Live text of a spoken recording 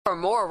For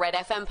more Red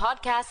FM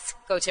podcasts,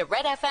 go to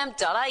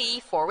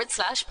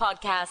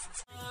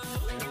redfm.ie/podcasts.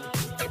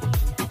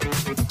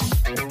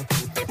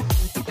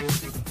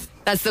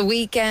 That's The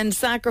Weekend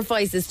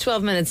Sacrifice. It's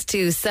 12 minutes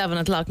to 7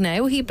 o'clock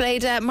now. He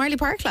played Marley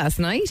Park last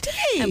night. Did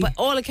he? And by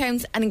all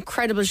accounts, an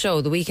incredible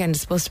show. The Weekend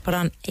is supposed to put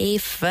on a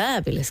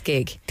fabulous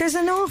gig. There's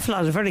an awful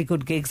lot of very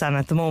good gigs on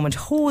at the moment.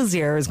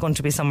 Hosier is going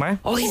to be somewhere.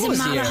 Oh, he's in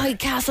Malahide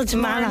Castle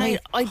tomorrow night.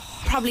 I'd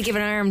probably give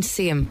an arm to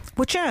see him.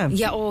 Would you?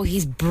 Yeah, oh,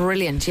 he's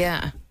brilliant,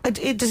 yeah.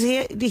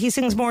 He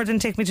sings more than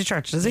Take Me to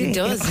Church, does he? He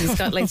does. He's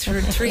got like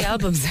three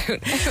albums out.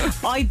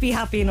 I'd be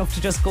happy enough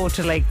to just go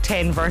to like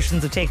 10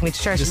 versions of Take Me to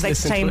Church. Just like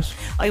the time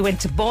I went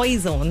to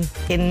Boyzone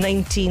in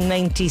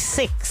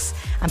 1996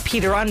 and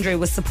Peter Andre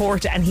was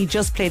supported and he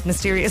just played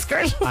Mysterious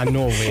Girl.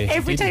 No way.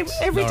 every time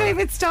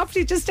it stopped,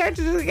 he just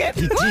started it again.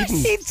 He didn't.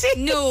 He did.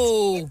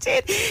 No. He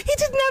did. He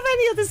didn't have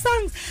any other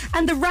songs.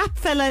 And the rap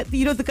fella,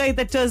 you know, the guy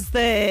that does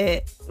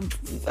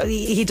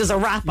he does a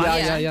rap on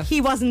it. Yeah.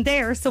 He wasn't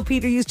there, so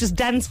Peter used just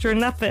danced during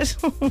that bit.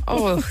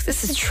 Oh,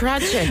 this is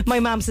tragic.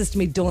 My mum says to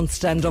me, don't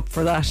stand up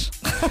for that.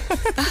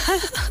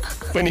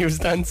 When he was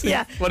dancing?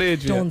 Yeah. What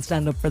age? Don't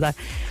stand up for that.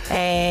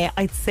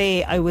 I'd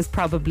say I was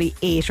probably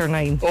 8 or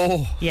 9.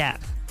 Oh. Yeah.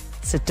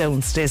 Sit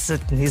down, stay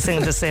sitting. He's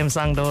singing the same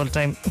song the whole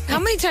time. How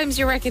many times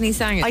do you reckon he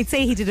sang it? I'd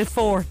say he did it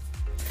 4.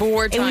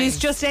 4 times. It was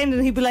just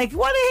ending, he'd be like,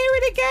 want to hear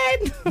it again?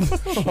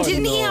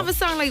 Didn't he have a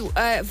song like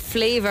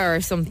Flavour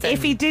or something?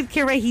 If he did,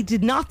 Kira, he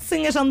did not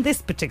sing it on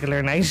this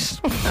particular night.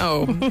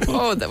 Oh,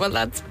 well,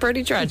 that's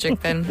pretty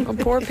tragic then. Oh,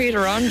 poor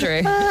Peter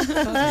Andre.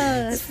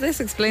 This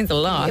explains a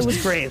lot. It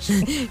was great.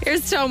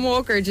 Here's Tom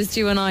Walker, Just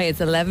You and I.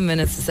 It's 11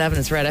 minutes to 7.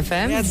 It's Red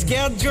FM. Let's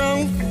get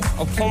drunk.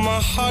 I'll pull my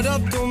heart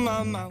up through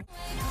my mouth.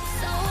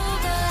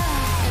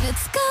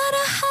 It's gonna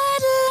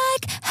hurt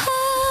like hell.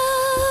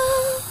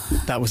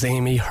 That was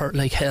Amy, Hurt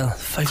Like Hell,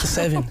 5 to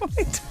 7.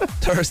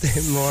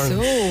 Thursday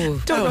morning.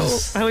 Don't know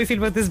how I feel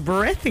about this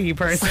breathy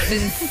person.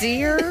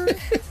 Sincere.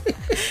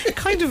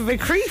 Kind of a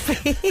bit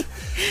creepy.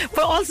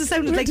 But also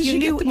sounded like Did you you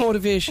knew get the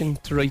motivation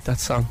to write that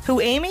song?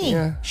 who Amy?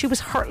 Yeah. She was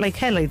hurt like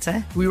hell, I'd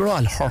say. We were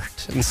all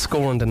hurt and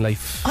scorned in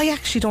life. I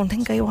actually don't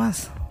think I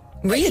was.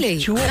 Really?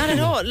 Joking. Not at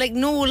all. Like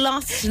no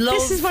lost love.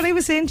 This is what I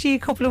was saying to you a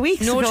couple of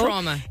weeks ago. No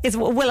trauma. It's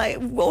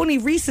only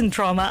recent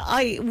trauma.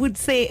 I would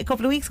say a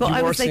couple of weeks ago. You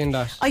I were was like, saying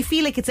that. I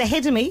feel like it's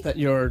ahead of me. That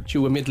you're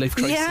due a midlife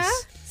crisis. Yeah.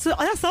 So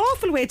that's an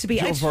awful way to be.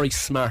 You're very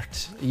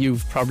smart.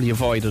 You've probably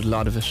avoided a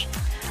lot of it.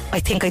 I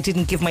think I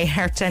didn't give my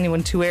heart to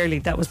anyone too early.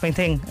 That was my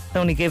thing. I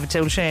only gave it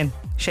to Shane.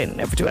 Shane would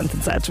never do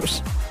anything sad to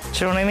it.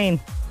 Do you know what I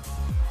mean?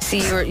 See,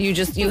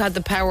 you had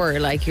the power.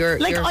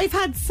 I've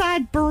had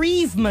sad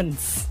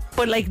bereavements,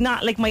 but I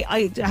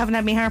haven't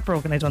had my heart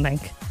broken. I don't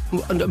think.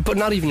 But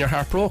not even your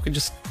heart broken,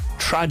 just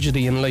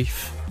tragedy in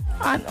life.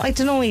 I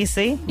don't know. You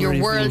see, your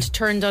world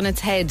turned on its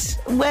head.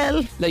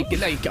 well,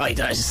 I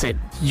just said,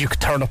 you could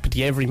turn up at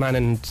the Everyman,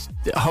 and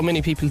how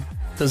many people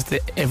does the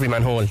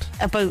Everyman hold?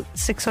 about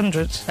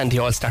 600. And they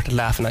all started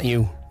laughing at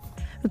you.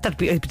 I'd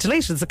be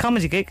delighted. It's a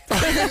comedy gig.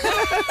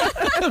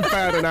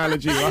 Bad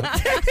analogy, man.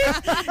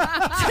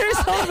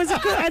 There's always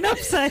an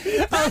upside.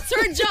 That's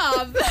her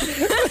job. Do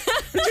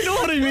you know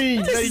what I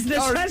mean? This is the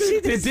tragedy.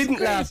 They This is didn't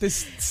great. laugh. They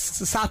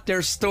sat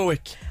there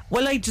stoic.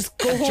 Well, I just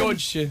go home.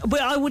 Judge you. But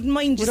I wouldn't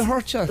mind. Would it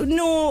hurt you?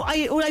 No,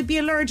 I'd be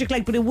allergic.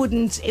 But it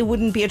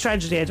wouldn't be a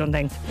tragedy. I don't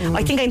think.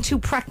 I think I'm too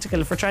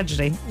practical for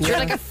tragedy. You're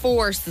like a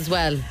force as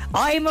well.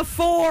 I'm a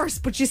force,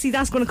 but you see,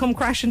 that's going to come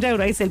crashing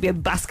down. I say it'll be a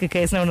basket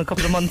case now in a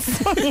couple of months.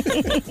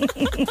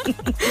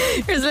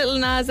 Here's little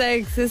Nas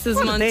X. This is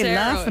What are they Montero.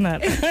 laughing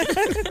at?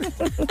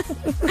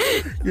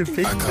 You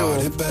think so?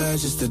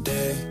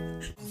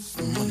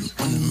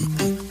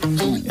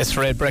 It's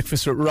Red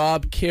Breakfast with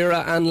Rob,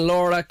 Ciara and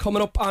Laura.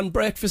 Coming up on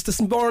Breakfast this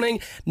morning,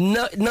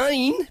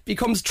 9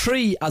 becomes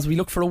 3 as we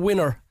look for a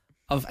winner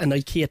of an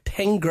IKEA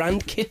 10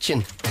 grand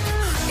kitchen.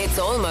 It's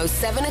almost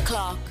 7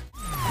 o'clock.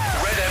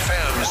 Red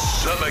FM's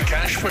Summer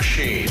Cash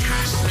Machine.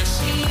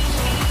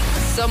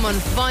 Someone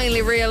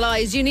finally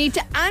realised you need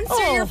to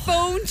answer your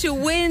phone to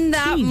win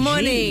that GG.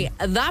 money.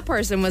 That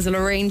person was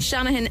Lorraine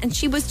Shanahan, and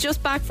she was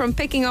just back from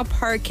picking up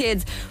her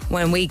kids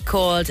when we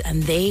called,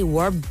 and they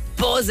were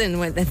buzzing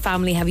when the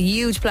family have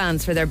huge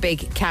plans for their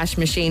big cash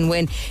machine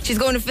win. She's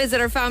going to visit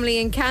her family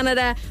in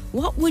Canada.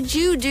 What would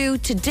you do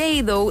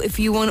today, though, if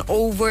you won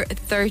over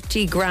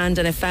 30 grand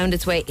and it found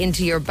its way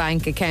into your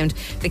bank account?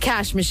 The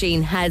cash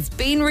machine has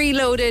been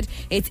reloaded.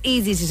 It's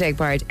easy to take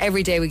part.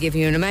 Every day we give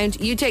you an amount.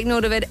 You take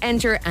note of it,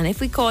 enter, and if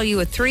we call you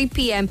at 3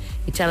 p.m,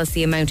 you tell us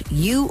the amount.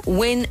 You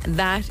win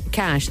that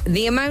cash.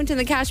 The amount in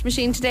the cash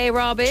machine today,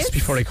 Rob, is... Just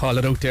before I call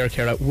it out there,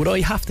 Ciara, would I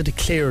have to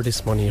declare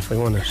this money if I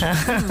won it?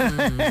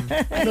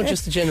 Not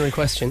just a general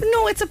question.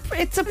 No, it's a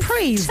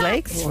prize,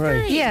 like. All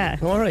right. Yeah.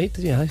 All right.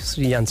 Yeah, so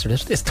you answered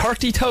it. It's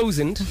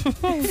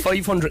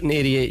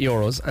 30,588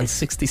 euros and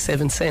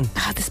 67 cents.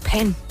 Ah, this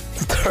pen.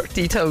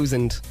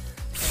 30,588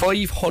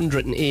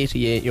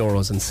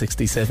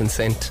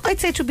 €588.67. I'd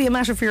say it would be a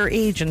matter for your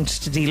agent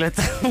to deal with.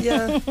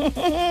 Yeah.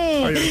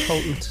 Or your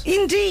accountant.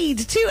 Indeed.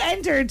 To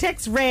enter,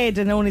 text RED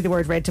and only the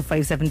word RED to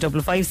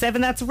 57557.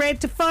 That's RED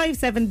to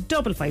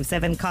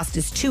 57557. Cost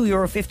is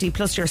 €2.50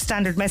 plus your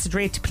standard message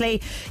rate to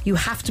play. You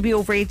have to be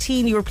over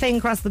 18. You are playing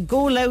across the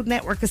Go Loud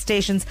network of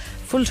stations.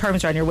 Full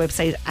terms are on your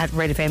website at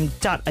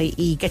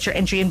redfm.ie. Get your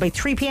entry in by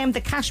 3 p.m.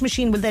 The cash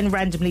machine will then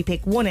randomly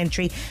pick one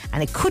entry,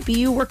 and it could be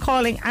you we're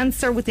calling.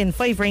 Answer within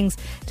 5 rings.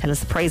 Tell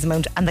us the prize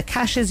amount, and the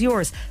cash is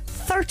yours.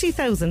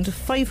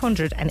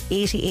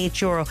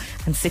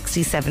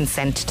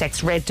 €30,588.67.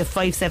 Text RED to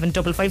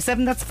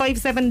 57557. That's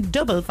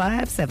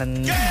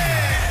 57557.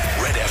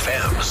 Red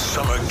FM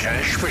Summer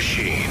Cash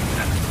Machine.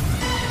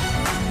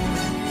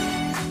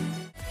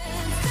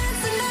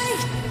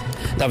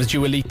 That was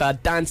Dua Lipa,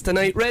 Dance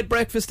Tonight. Red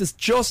Breakfast is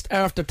just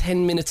after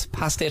 10 minutes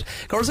past 8.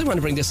 Girls, I want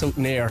to bring this out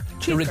in air.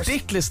 The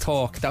ridiculous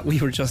talk that we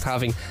were just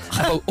having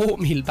about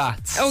oatmeal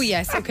bats. Oh,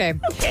 yes, okay.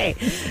 Okay,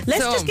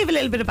 let's just give a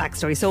little bit of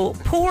backstory. So,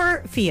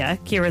 poor Fia,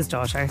 Ciara's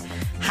daughter,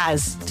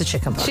 has the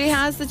chicken pox. She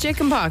has the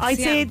chicken pox. I'd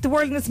say the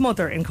world and its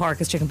mother in Cork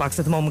has chicken pox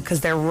at the moment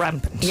because they're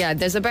rampant. Yeah,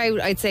 there's about,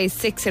 I'd say,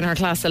 6 in her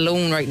class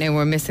alone right now who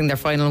are missing their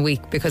final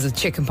week because of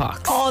chicken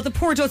pox. Oh, the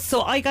poor duds.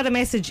 So I got a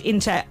message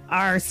into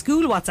our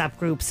school WhatsApp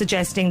group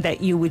suggesting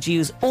that you would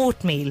use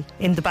oatmeal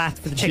in the bath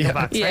for the chicken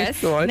pox,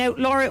 Yes. right? Now,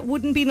 Laura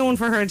wouldn't be known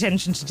for her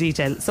attention to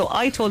detail, so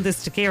I told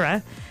this to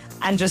Ciara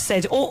and just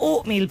said,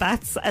 oatmeal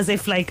baths, as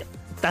if, like,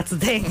 that's a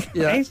thing,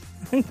 right?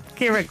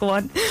 Ciara, go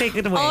on, take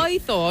it away. I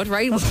thought,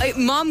 right,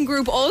 Mom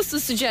Group also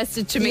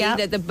suggested to me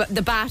that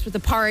the bat with the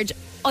porridge.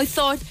 I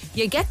thought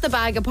you get the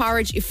bag of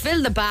porridge, you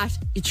fill the bat,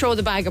 you throw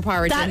the bag of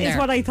porridge in there. That is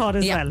what I thought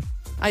as well.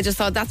 I just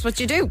thought that's what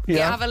you do. You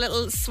have a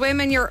little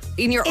swim in your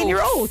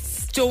oats.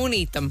 Don't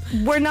eat them.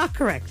 We're not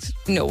correct.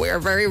 No, we're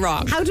very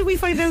wrong. How do we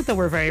find out that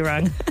we're very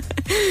wrong?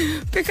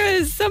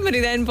 Because somebody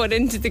then put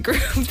into the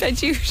group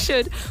that you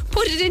should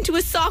put it into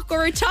a sock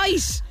or a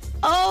tight.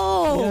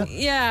 Oh,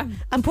 yeah.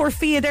 And poor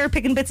Fia there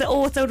picking bits of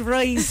oats out of her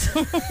eyes.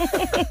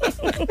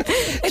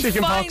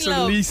 Chicken pox are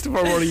the least of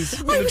our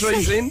worries. When it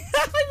dries in.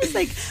 I was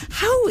like,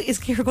 how is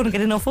Ciara going to get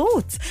enough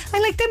oats?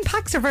 And like, them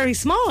packs are very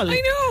small. I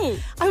know.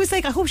 I was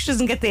like, I hope she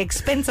doesn't get the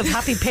expensive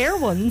Happy Pear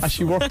ones.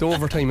 She worked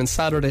overtime on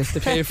Saturday to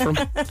pay for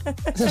them.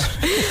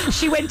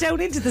 She went down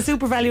into the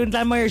Super Value in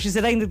Glanmire. She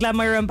said, I'm the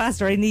Glanmire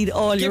ambassador. I need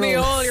all your oats. Give me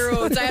all your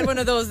oats. I had one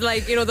of those,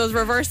 like, you know, those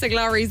reversing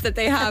lorries that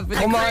they have.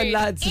 Come on,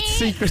 lads, it's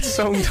secret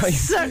sound time.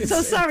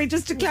 So sorry,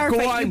 just to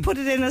clarify, you put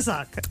it in a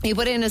sock. You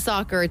put it in a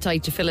sock or a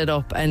tight, you fill it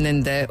up, and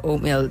then the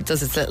oatmeal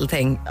does its little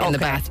thing in the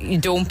bath. You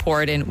don't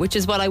pour it in, which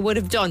is what I would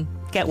have done.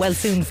 Get well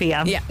soon,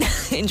 Fia. Yeah,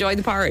 enjoy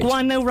the porridge. Go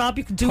on now, Rob,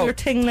 you can do your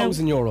thing now.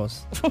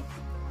 €1,000.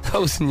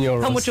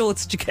 €1,000. How much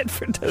oats did you get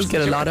for those?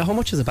 Get a lot of. How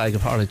much is a bag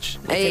of porridge?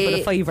 About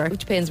a fiver. It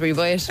depends where you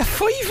buy it. A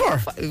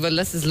fiver? Well,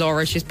 this is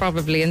Laura. She's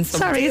probably in some.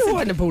 Sorry, You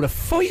want about a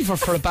fiver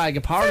for a bag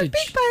of porridge? A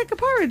big bag of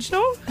porridge,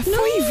 no? A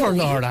fiver,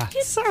 Laura.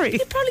 Sorry.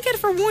 You'd probably get it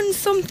for one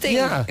something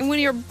in one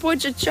of your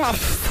budget shops.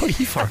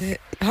 Fiver.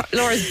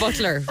 Laura's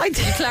butler. You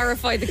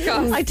clarify the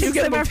cost. I You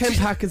get about 10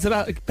 packets of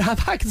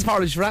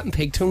porridge for Ratton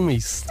Pig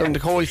Toomey's down the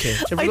coal cave.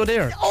 Did you ever go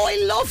there? Oh, I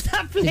love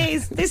that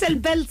place. They sell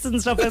belts and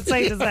stuff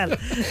outside as well.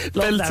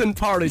 Belts and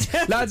porridge.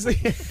 Lads,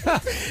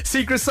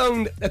 secret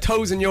sound,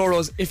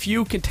 €1,000. If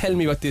you could tell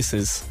me what this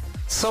is.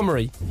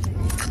 Summary.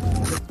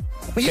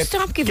 Will you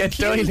stop giving Get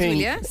cues, will dialing.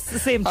 you? It's the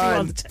same thing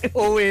all the time.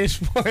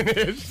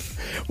 0818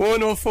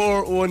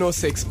 104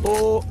 106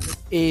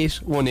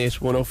 0818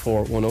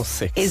 104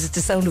 106. Is it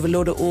the sound of a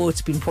load of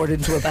oats being poured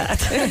into a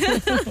bath?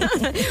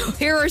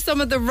 Here are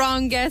some of the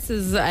wrong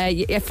guesses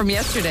from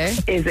yesterday.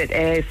 Is it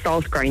a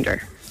salt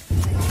grinder?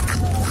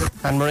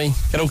 Anne-Marie,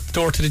 get out the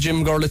door to the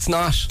gym, girl. It's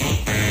not.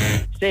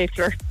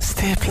 Stapler.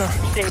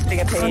 Stapling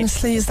a page.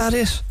 Honestly, is that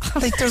it?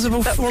 Like, there's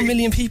about 4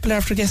 million people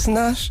after guessing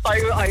that.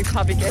 I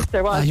probably guessed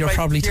there was. You're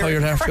probably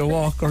tired after a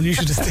walk, or you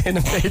should have stayed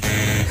in bed.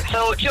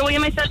 So Joey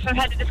and myself have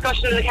had a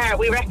discussion in the car.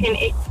 We reckon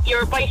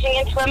you're biting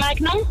into a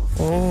Magnum.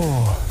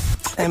 Oh,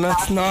 Emma,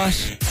 it's not.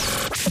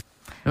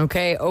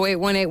 Okay,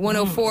 0818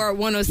 104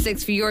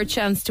 106 for your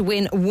chance to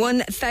win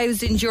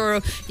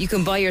 €1,000. You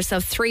can buy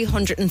yourself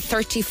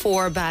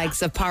 334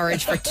 bags of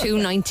porridge for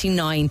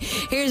 $2.99.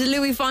 Here's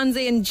Louis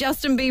Fonsi and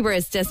Justin Bieber.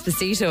 It's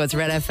Despacito. It's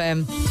Red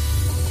FM.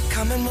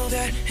 Come and move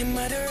that in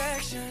my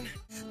direction.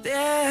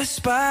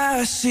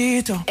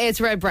 Despacito.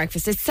 It's Red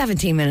Breakfast. It's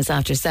 17 minutes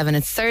after 7.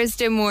 It's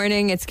Thursday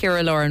morning. It's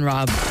Ciara, Laura and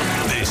Rob.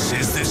 This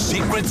is the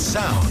secret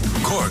sound.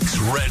 Cork's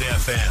Red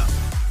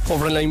FM.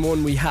 Over in line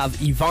 1 we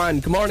have Yvonne.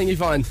 Good morning,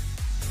 Yvonne.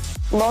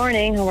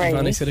 Morning, how are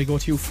Yvonne, you? I said I'd go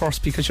to you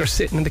first because you're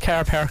sitting in the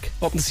car park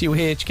up in the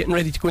COH getting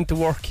ready to go into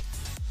work.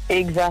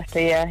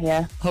 Exactly,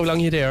 yeah. How long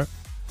are you there?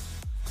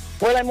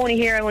 Well, I'm only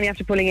here. I'm only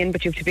after pulling in,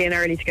 but you have to be in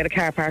early to get a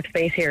car park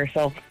space here,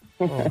 so.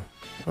 Oh,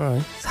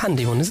 alright. It's a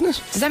handy one, isn't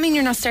it? Does that mean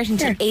you're not starting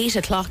till 8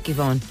 o'clock,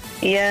 Yvonne?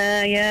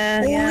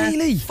 Yeah. Oh,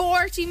 really?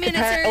 40 minutes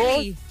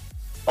early.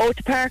 Oh,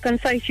 to park on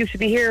site, you should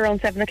be here around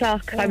 7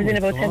 o'clock. I was in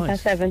about 10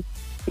 past 7.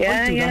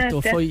 I do that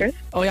though. Desperate.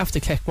 I have to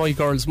collect my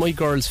girls. My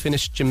girls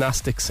finish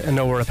gymnastics an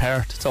hour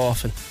apart. It's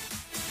awful.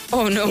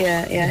 Oh, no.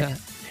 Yeah.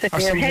 Or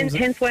sometimes-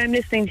 Hence why I'm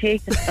listening to you.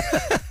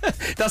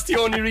 That's the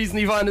only reason,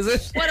 Yvonne, is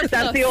it? What a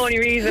That's plus. the only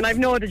reason. I've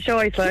no other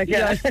choice. Like,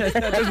 yeah.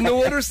 There's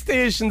no other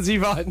stations,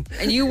 Yvonne.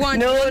 And you want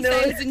No.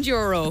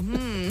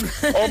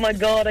 €1,000. Oh my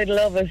God, I'd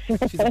love it.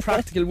 She's a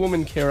practical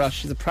woman, Ciara.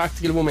 She's a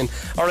practical woman.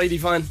 All right,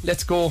 Yvonne,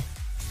 let's go.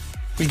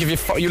 We'll give you.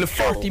 You'll have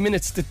 40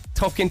 minutes to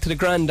tuck into the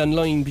grand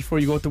online before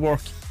you go to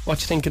work. What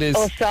do you think it is?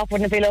 Oh, stop!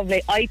 Wouldn't it be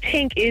lovely? I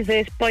think is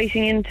it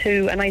biting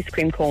into an ice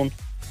cream cone,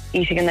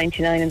 eating a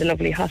 99 in the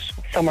lovely hot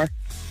summer,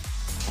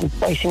 and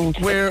biting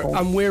into the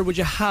cone. Where would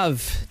you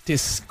have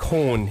this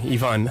cone,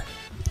 Yvonne?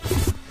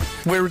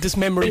 Where would this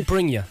memory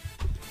bring you?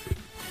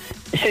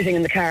 Sitting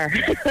in the car.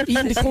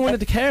 Eating the cone at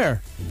the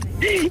car.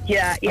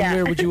 Yeah. And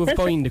where would you have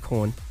buying the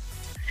cone?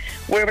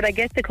 Where would I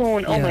get the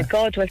cone? Oh Yeah. my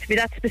God, do I have to be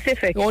that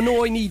specific? Oh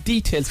no, I need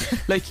details.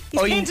 Like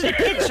painted a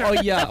picture. Oh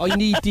yeah, I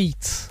need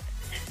deets.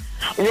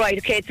 Right,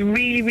 okay, it's a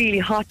really, really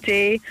hot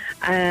day,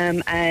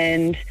 and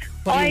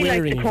What are I you like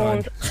wearing, the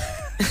cones.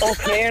 Oh,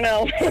 clear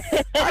now.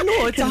 I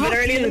know it's a bit hot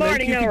early in day, the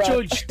morning you now, can Rob.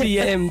 judge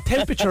the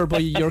temperature by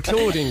your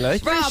clothing,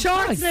 like. Rob,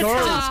 shorts and a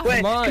girls, top. Wait,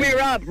 come on. come here,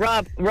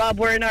 Rob,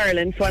 we're in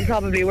Ireland, so I'm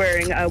probably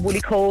wearing a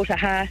woolly coat, a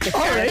hat, a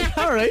scarf.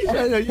 All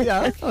right,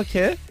 yeah,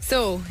 okay.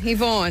 So,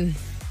 Yvonne,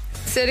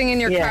 sitting in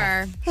your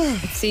Yeah. car at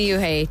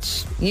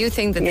CUH, you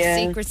think that Yeah.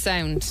 the secret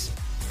sound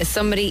is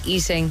somebody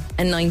eating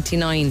a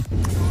 99.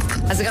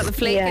 Has it got the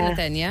flake in Yeah. it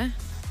then, yeah?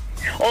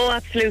 Oh,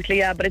 absolutely,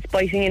 yeah, but it's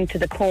biting into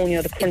the cone,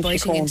 the crunchy Biting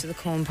cone. into the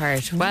cone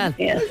part. Well,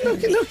 Yeah.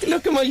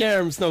 Look at my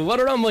arms now. What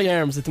are on my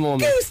arms at the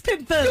moment? Goose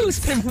pimples. Goose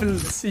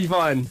pimples,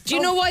 Yvonne. do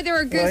you know why there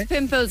were goose Right.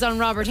 pimples on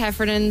Robert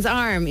Heffernan's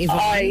arm, Yvonne?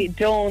 I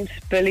don't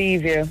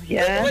believe you,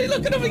 yeah? Wait,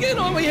 look at him again.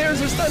 All my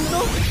hairs are standing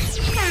up.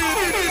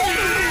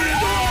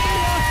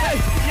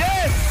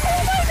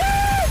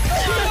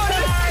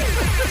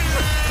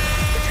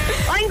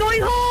 I'm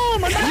going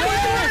home! I'm not going to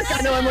work!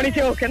 I know, I'm only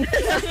joking.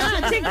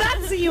 Take that,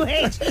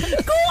 CUH.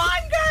 Go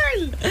on,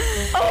 girl.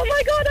 Oh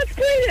my God, that's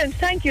brilliant!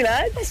 Thank you,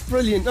 lads. That's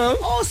brilliant, no?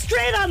 Oh,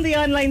 straight on the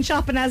online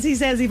shopping, as he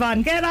says,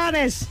 Yvonne. Get on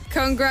it.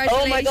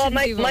 Congratulations, Oh my God,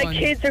 my Yvonne.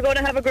 kids are going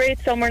to have a great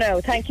summer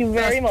now. Thank you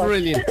very That's much.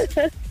 brilliant.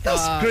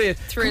 That's great.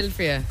 Thrilled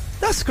for you.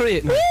 That's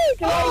great. Woo,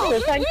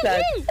 delighted. Thanks,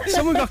 lads.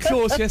 Someone got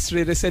close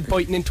yesterday. They said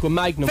biting into a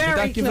Magnum. Did Very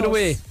that give it close.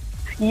 away?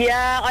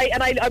 Yeah,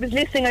 I was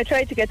listening. I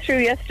tried to get through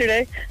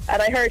yesterday,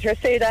 and I heard her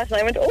say that,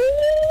 and I went,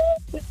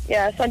 oh,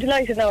 yeah. So I'm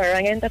delighted now. I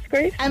rang in. That's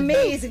great.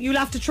 Amazing. You'll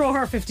have to throw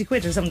her 50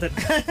 quid or something.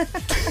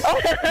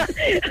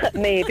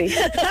 Maybe.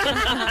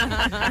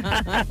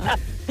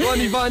 Go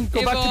on, Yvonne.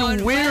 Go back to Yvonne,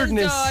 the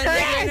weirdness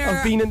well done,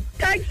 of being in.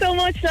 Thanks so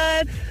much,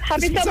 lads.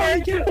 Happy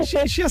Sorry,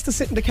 summer. she has to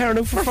sit in the car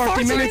now for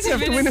 40 minutes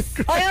after winning.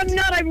 I am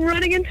not. I'm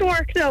running into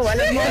work now. I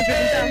love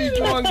Hey,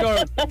 go on,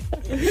 girl.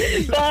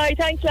 Bye.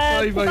 Thanks,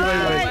 lads. Bye.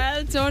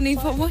 Well done,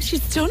 Yvonne. Well,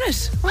 she's done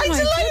it. Oh I'm my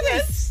delighted.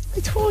 goodness. I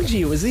told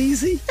you it was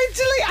easy. I'm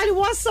delighted. And it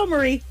was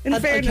summery, in I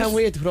fairness. can't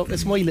wait to put up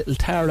this my little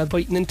Tara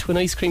biting into an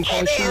ice cream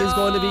cone. She is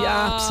going to be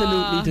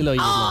absolutely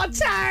delighted. Oh,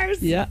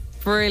 Tars. Yeah.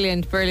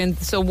 Brilliant.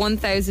 So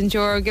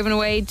 €1,000 given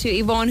away to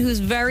Yvonne, who's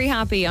very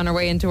happy on her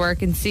way into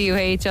work in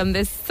CUH on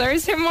this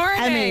Thursday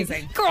morning.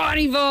 Amazing. Go on,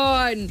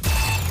 Yvonne.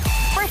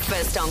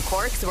 Breakfast on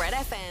Cork's Red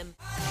FM.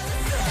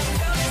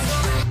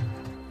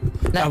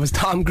 That was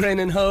Tom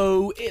Grennan.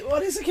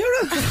 What is it,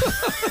 Ciara?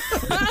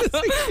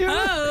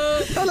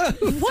 Hello.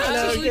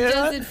 How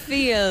does it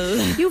feel?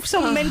 You've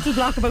some mental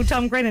block about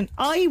Tom Grennan.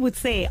 I would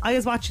say I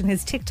was watching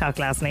his TikTok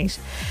last night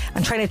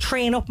and trying to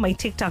train up my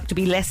TikTok to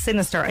be less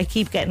sinister. I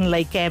keep getting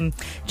like, do you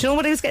know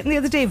what I was getting the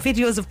other day?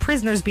 Videos of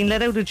prisoners being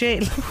let out of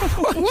jail.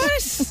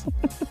 What?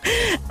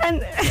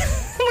 And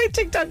my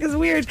TikTok is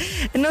weird.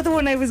 Another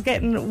one I was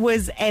getting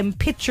was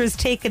pictures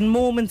taken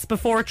moments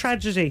before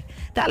tragedy.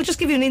 That'll just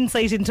give you an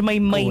insight into my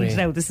mind yeah.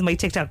 now. This is my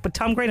TikTok. But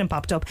Tom Grennan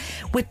popped up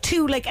with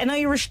two, like an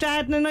Irish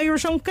dad and an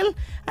Irish uncle,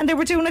 and they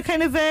were doing a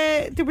kind of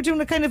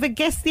a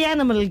guess the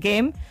animal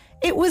game.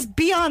 It was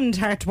beyond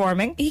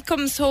heartwarming. He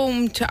comes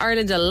home to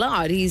Ireland a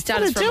lot. His dad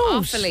What is a from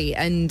douche. Offaly,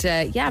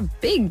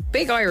 and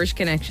big Irish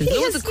connections. He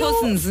Loads has of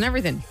cousins and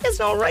everything. He has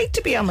no right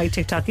to be on my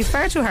TikTok. He's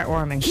far too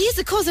heartwarming. He has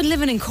a cousin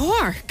living in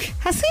Cork.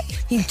 Has he?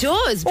 He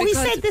does. Oh, he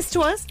because said this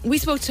to us. we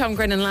spoke to Tom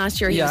Grennan last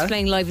year. He Yeah. was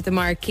playing live at the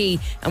Marquee,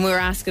 and we were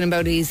asking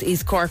about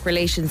his Cork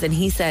relations, and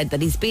he said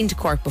that he's been to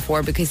Cork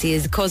before because he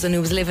has a cousin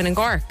who was living in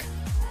Cork.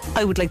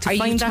 I would like to Are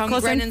find you that Tom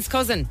cousin. Grennan's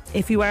cousin?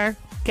 If you are,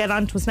 get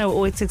on to us now,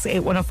 0868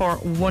 104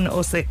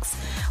 106.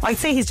 I'd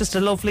say he's just a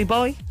lovely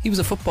boy. He was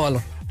a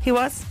footballer. He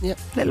was? Yeah.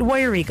 Little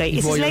wiry guy.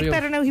 Is his leg Wiry.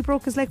 better now? He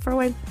broke his leg for a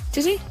while.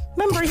 Did he?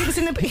 Remember, he was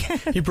in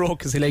a... He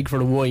broke his leg for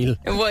a while.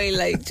 Why,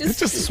 like, It's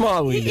just a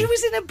small He wheelie.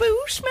 was in a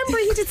boot. Remember,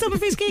 he did some of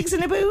his gigs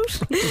in a boot.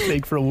 His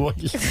leg for a while.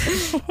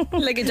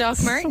 like a Doc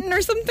Martin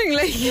or something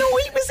like. No,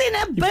 he was in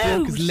a He boot.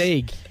 broke his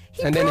leg.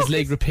 He And then his broke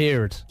leg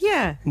repaired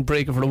Yeah. and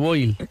break it for a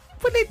while.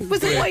 But it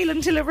was a while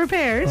until it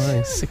repaired.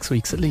 Right, 6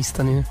 weeks at least,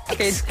 anyway.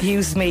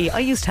 Excuse me, I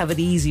used to have it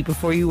easy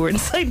before you were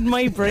inside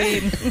my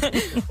brain.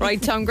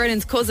 Right, Tom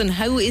Grennan's cousin,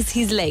 how is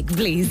his leg,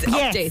 please?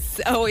 Yes. Updates.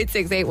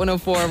 0868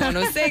 104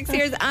 106.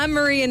 Here's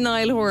Anne-Marie and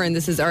Niall Horan.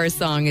 This is our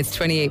song. It's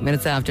 28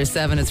 minutes after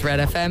 7. It's Red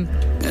FM.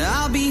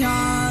 I'll be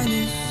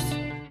honest.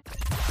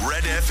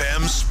 Red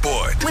FM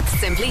Sport. With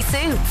Simply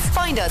Suits.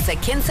 Find us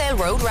at Kinsale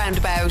Road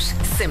Roundabout.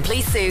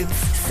 Simply Suits.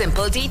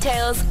 Simple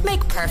details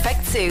make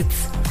perfect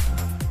suits.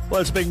 Well,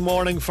 it's a big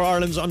morning for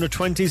Ireland's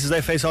under-20s as they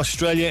face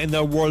Australia in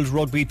their World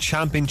Rugby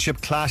Championship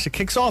clash. It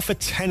kicks off at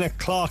 10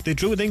 o'clock. They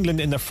drew with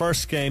England in their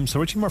first game, so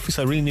Richie Murphy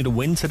said really need a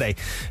win today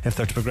if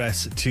they're to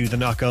progress to the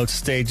knockout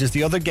stages.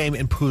 The other game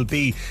in Pool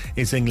B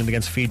is England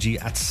against Fiji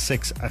at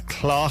 6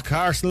 o'clock.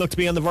 Arsenal look to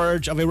be on the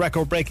verge of a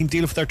record-breaking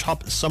deal for their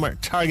top summer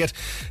target.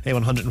 A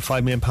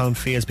 £105 million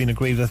fee has been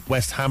agreed with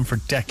West Ham for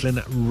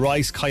Declan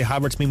Rice. Kai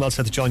Havertz, meanwhile,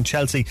 set to join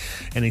Chelsea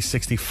in a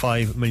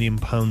 £65 million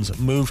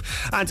move.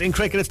 And in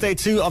cricket, it's day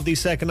 2 of the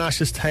second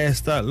Ashes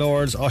Test at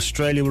Lords.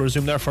 Australia will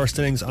resume their first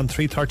innings on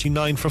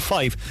 3:39 for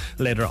 5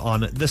 later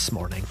on this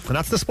morning. And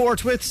that's the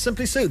sport with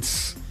Simply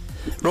Suits.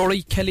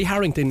 Rory, Kelly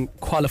Harrington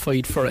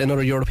qualified for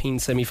another European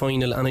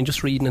semi-final, and I'm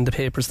just reading in the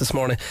papers this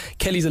morning.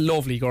 Kelly's a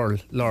lovely girl,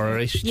 Laura,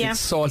 right? She's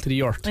salt of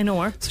the earth. I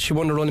know her. So she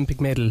won her Olympic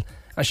medal,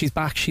 and she's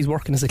back. She's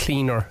working as a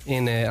cleaner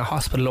in a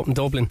hospital up in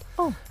Dublin.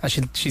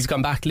 And she's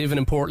gone back living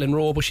in Portland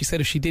Road, but she said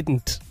if she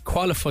didn't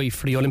qualify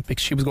for the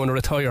Olympics, she was going to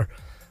retire.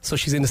 So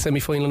she's in the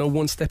semi-final now,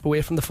 one step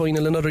away from the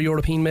final, another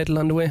European medal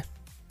on the way.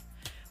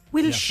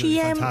 Will she...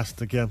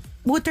 fantastic, yeah.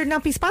 Would there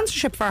not be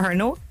sponsorship for her,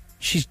 no?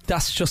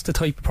 That's just the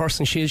type of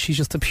person she is. She's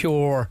just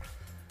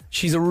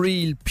she's a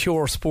real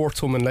pure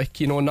sportswoman, like,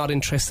 you know, not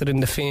interested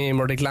in the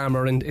fame or the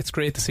glamour, and it's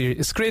great to see her.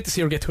 It's great to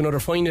see her get to another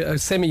final,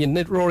 semi, isn't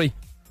it, Rory?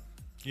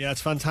 Yeah,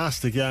 it's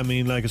fantastic. Yeah, I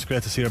mean, like, it's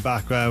great to see her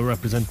back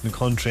representing the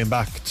country and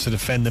back to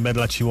defend the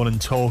medal that she won in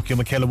Tokyo.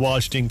 Michaela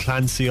Walsh, Dean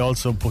Clancy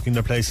also booking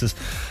their places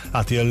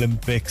at the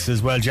Olympics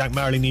as well. Jack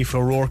Marley, Niamh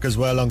O'Rourke as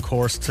well on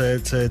course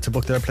to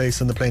book their place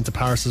in the plane to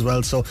Paris as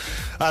well. So,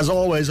 as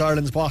always,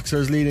 Ireland's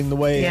boxers leading the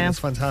way, and it's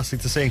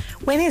fantastic to see.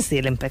 When is the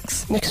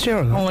Olympics? Next year.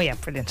 Oh yeah,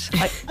 brilliant.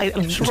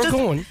 We're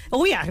going.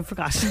 Oh yeah, I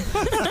forgot.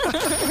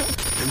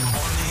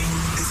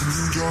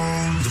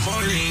 The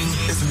morning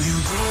is a new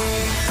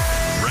dawn.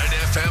 Red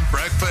FM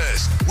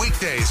Breakfast.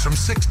 Weekdays from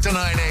 6 to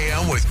 9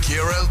 a.m. with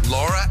Kira,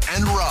 Laura,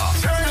 and Rob.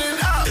 Turn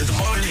it up. It's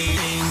morning.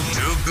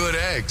 2 good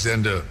eggs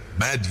and a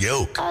mad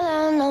yolk. All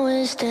I know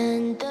is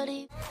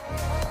 10:30.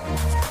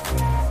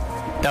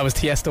 That was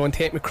Tiesto and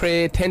Tate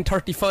McRae,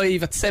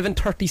 10:35 at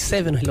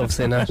 7:37. I love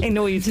saying that. I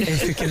know you do. I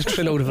get a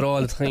thrill out of it all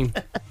the time.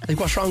 Like,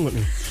 what's wrong with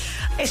me?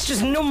 It's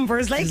just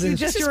numbers, like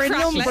you're a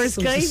numbers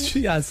guy.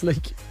 Yeah, it's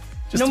like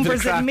just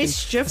numbers and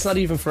mischief. It's not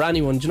even for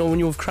anyone. Do you know when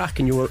you have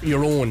cracking your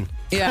own?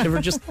 Yeah. You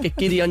ever just get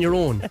giddy on your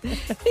own?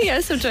 Yeah,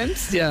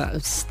 sometimes. Yeah,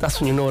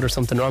 that's when you know there's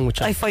something wrong with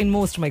you. I find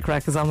most of my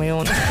crack is on my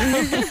own.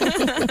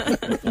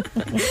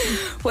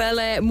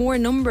 Well, more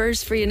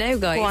numbers for you now,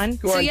 guys. Go on.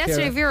 So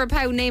yesterday, Kira. Vera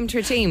Pow named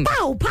her team.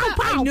 Pow, pow,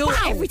 pow, I know.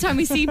 pow. Every time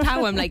I see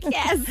Pow, I'm like,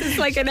 yes, it's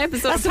like an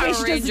episode That's of the way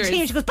Power she does the Rangers.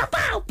 change. She goes pow,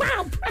 pow,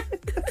 pow, pow.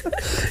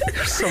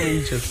 You're so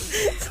Egypt.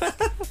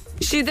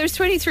 There's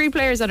 23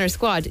 players on her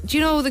squad. Do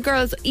you know the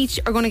girls each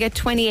are going to get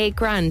 28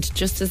 grand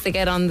just as they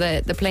get on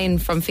the plane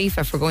from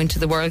FIFA for going to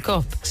the World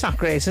Cup? It's not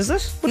great, is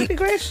it? Would it be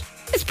great?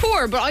 It's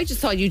poor, but I just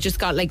thought you just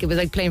got it was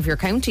like playing for your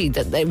county.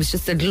 That it was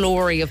just the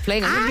glory of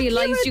playing. I didn't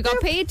realise you got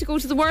paid to go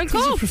to the World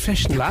These are Cup.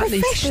 professional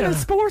athletes. Professional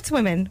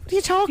sportswomen. What are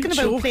you talking You're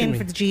about joking playing me.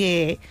 for the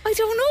GAA? I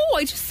don't know.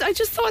 I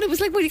just thought it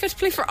was like, well, you got to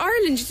play for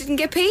Ireland. You didn't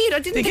get paid. I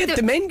didn't think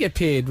The men get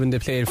paid when they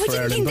play for didn't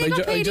Ireland, think but they got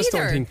I paid just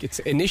don't either. think it's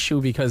an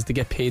issue because they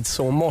get paid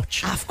so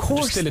much. Of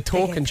course It's still a they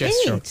token get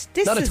gesture. paid.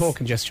 This Not a is-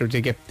 token gesture. They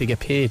get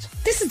paid.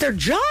 This is their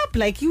job.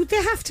 They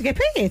have to get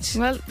paid.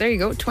 Well, there you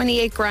go.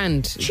 28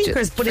 grand.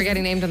 Cheapers, but for if-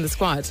 getting named on the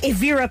squad.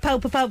 If Vera Pow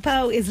Pow Pow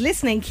Pow is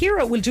listening,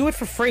 Kira will do it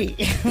for free.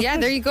 Yeah,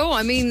 there you go.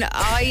 I mean,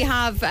 I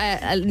have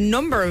a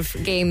number of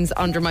games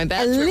under my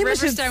belt. A with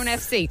limited- Riverstown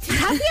FC.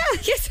 Have you?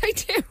 Yes, I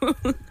do.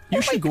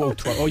 You should go out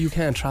to. Oh, you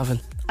can't travel.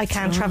 I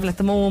can't travel at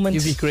the moment.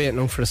 You'd be great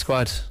now for a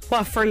squad.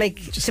 What, for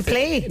to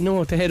play?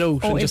 No, to head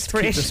out Oh, and just to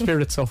keep the inspiration.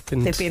 spirits up.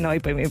 And They'd be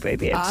annoyed by me,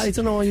 baby. I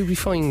don't know. You'd be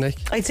fine. Like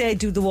I'd say I'd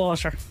do the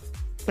water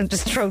and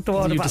just throw out the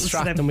water you bottles to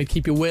distract them. them, we'd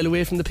keep you well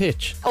away from the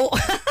pitch. Oh,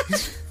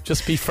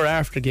 Just be for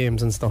after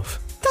games and stuff.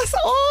 that's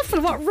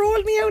awful. What,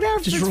 roll me out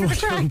afterwards Just for roll the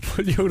you and crack?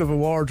 pull you out of a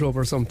wardrobe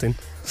or something.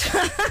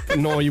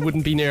 No, you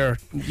wouldn't be near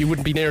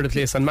the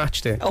place on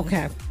match day.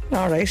 Okay,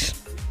 all right.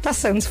 That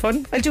sounds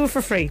fun. I'll do it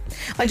for free.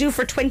 I'll do it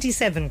for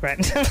 27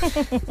 grand.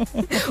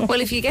 Well,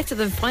 if you get to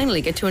the final,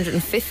 you get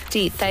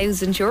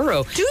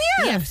 €250,000. Do you?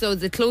 Yeah, so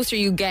the closer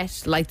you get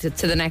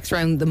to the next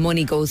round, the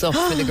money goes up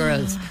for the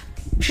girls.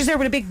 She's there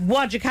with a big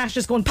wad of cash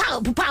just going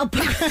pow, pow, pow,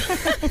 pow.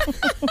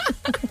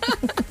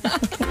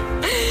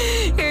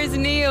 Here's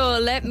Neo,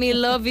 Let Me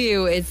Love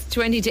You. It's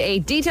 20 to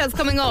 8. Details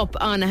coming up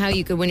on how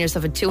you could win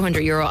yourself a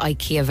 €200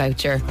 IKEA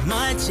voucher.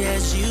 Much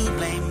as you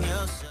blame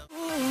yourself.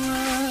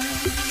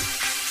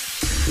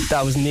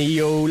 That was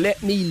Neo,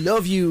 Let Me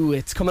Love You.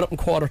 It's coming up in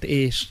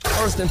 7:45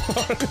 Thursday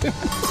morning.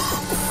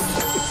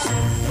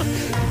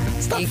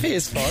 What's that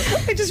face for?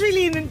 I'm just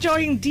really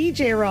enjoying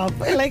DJ Rob.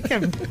 I like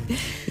him.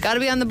 Got to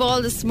be on the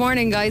ball this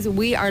morning, guys.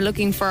 We are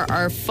looking for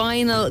our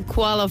final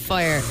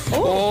qualifier.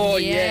 Oh,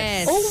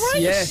 yes. Oh,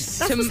 right. Yes.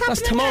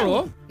 That's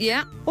tomorrow.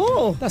 Yeah.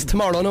 Oh. That's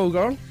tomorrow, no,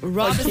 girl.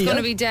 Rob is IKEA. going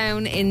to be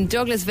down in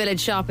Douglas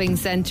Village Shopping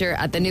Centre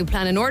at the new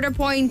Plan and Order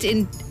point.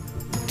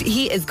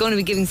 He is going to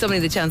be giving somebody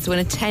the chance to win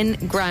a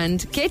 10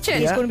 grand kitchen.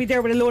 He's going to be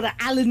there with a load of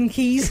Allen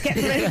keys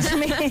getting ready to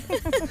make.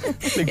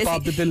 Big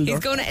Bob the Builder. He's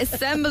going to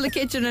assemble the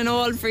kitchen and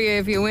all for you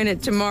if you win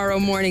it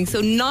tomorrow morning.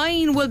 So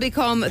 9 will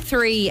become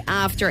 3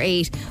 after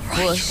 8.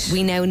 Right. But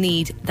we now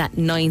need that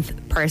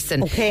 9th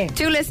person. Okay.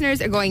 2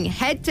 listeners are going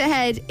head to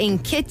head in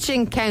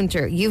kitchen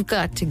counter. You've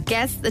got to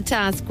guess the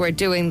task we're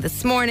doing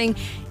this morning.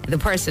 The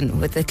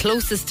person with the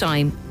closest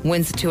time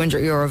wins a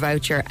 €200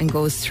 voucher and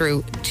goes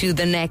through to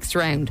the next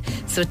round.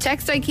 So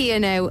text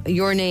IKEA now,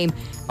 your name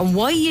and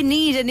why you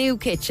need a new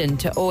kitchen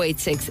to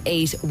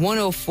 0868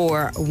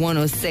 104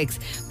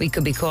 106. We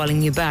could be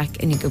calling you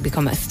back and you could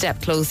become a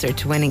step closer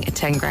to winning a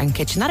 10 grand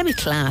kitchen. That'd be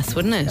class,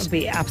 wouldn't it? That'd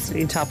be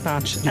absolutely top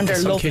notch. You And they're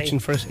put some lovely. kitchen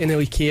for it in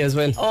IKEA as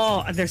well.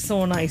 Oh, and they're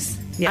so nice.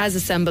 Yeah. As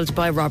assembled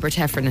by Robert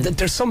Heffernan.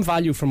 There's some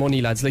value for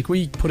money, lads. Like,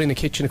 we put in a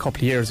kitchen a couple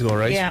of years ago,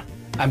 right? Yeah.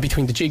 And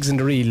between the jigs and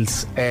the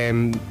reels,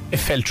 it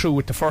fell through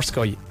with the first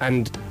guy.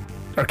 And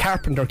our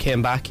carpenter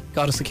came back,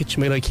 got us a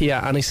kitchen by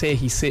IKEA, and I say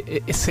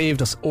it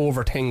saved us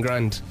over 10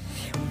 grand.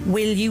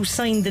 Will you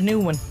sign the new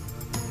one?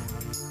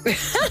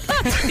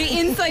 The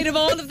inside of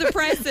all of the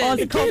presses. All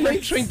the I'm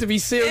not trying to be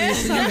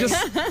serious.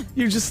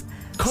 You just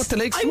cut the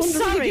legs I'm from under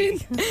me sorry.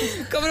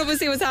 again. Coming up, we'll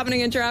see what's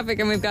happening in traffic,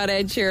 and we've got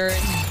Ed Sheeran.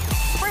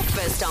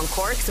 Breakfast on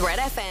Cork's Red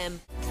FM.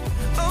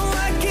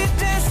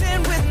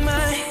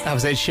 That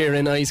was Ed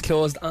Sheeran, Eyes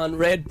Closed on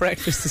Red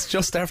Breakfast. It's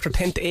just after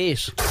 10 to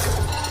 8.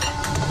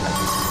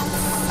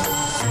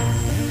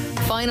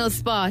 Final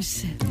spot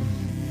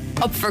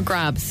up for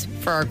grabs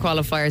for our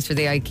qualifiers for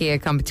the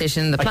IKEA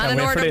competition. The I Plan can't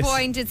and wait for Order this.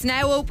 point. It's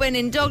now open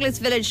in Douglas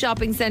Village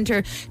Shopping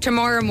Centre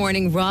tomorrow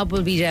morning. Rob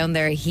will be down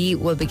there. He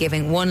will be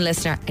giving one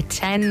listener a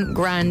 10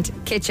 grand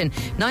kitchen.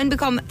 9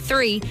 become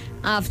 3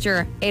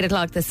 after 8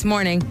 o'clock this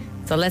morning.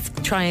 So let's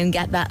try and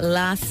get that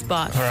last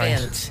spot All right.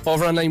 filled.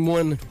 Over on line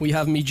 1, we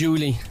have me,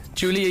 Julie.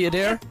 Julie, are you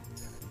there?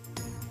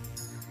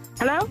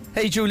 Hello?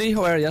 Hey, Julie,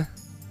 how are you?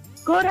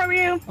 Good, how are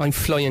you? I'm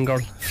flying, girl.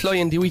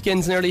 Flying. The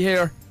weekend's nearly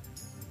here.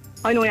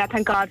 I know, yeah,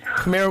 thank God.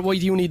 Come here, why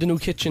do you need a new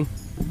kitchen?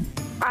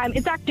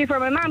 It's actually for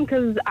my mum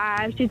because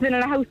she's been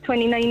in a house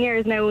 29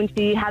 years now and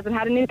she hasn't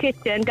had a new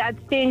kitchen. Dad's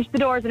changed the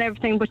doors and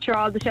everything, but sure,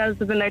 all the shelves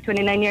have been there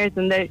 29 years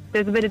and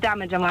there's a bit of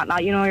damage and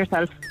whatnot, you know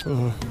yourself.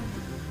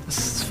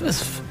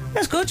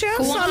 That's good, yeah.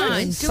 Go Solid.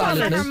 on. Do it Solid,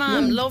 for her eh?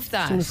 mum. Yeah. Love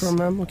that. Do it for her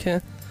mum, okay.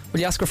 Will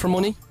you ask her for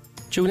money,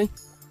 Julie?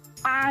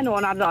 No,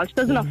 not at all. She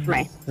does enough for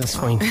me. That's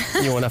fine.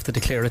 You won't have to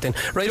declare it then.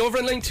 Right, over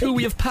in line 2,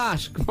 we have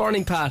Pat. Good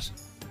morning, Pat.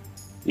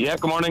 Yeah,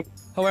 good morning.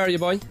 How are you,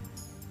 boy?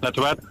 Not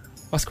too bad.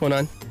 What's going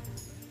on?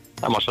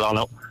 Not much at all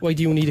now. Why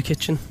do you need a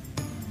kitchen?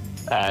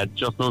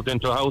 Just moved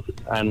into a house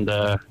and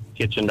the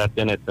kitchen that's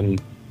in it's in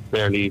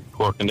fairly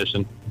poor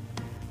condition.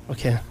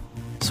 Okay.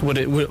 So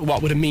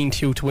what would it mean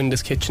to you to win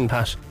this kitchen,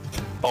 Pat?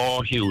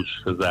 Oh, huge,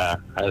 because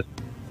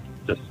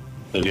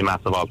it'll be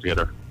massive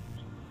altogether.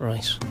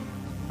 Right.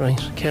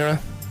 Ciara,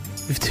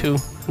 we've 2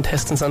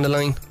 contestants on the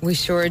line. We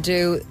sure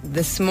do.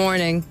 This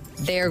morning,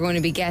 they're going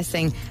to be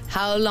guessing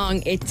how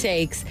long it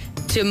takes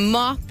to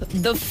mop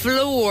the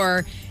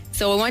floor.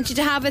 So I want you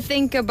to have a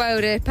think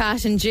about it,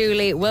 Pat and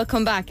Julie. We'll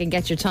come back and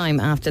get your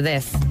time after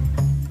this.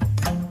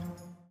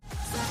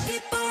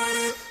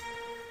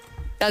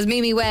 That was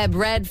Mimi Webb,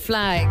 Red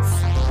Flags.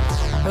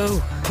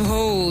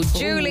 Oh,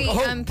 Julie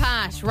and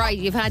Pat, right,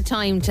 you've had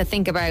time to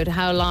think about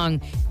how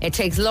long it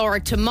takes Laura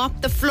to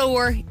mop the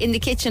floor in the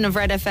kitchen of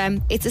Red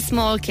FM. It's a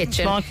small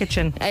kitchen. Small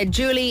kitchen.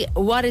 Julie,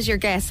 what is your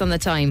guess on the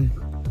time?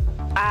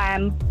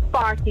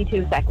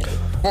 42 seconds.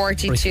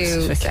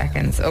 42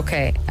 seconds.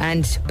 Okay.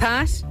 And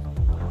Pat?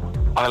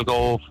 I'll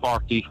go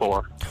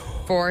 44.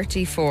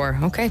 44.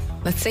 Okay,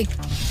 let's see.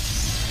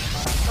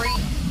 3,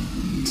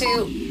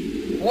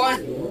 2,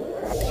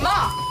 1.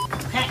 Mop!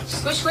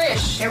 Squish,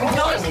 squish. Here we go.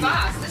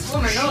 Fast. This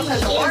woman knows how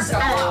to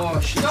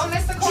work. Don't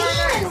miss the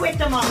corner. With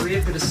them on. Oh, look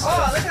at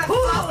that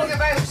flopping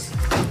about.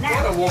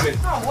 What a woman.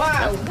 Oh,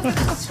 wow. Look at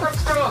the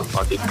scrub.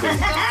 42.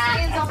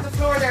 Hands off the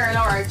floor there,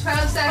 Laura.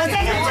 12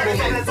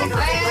 seconds.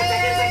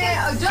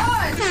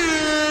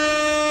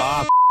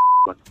 Ah,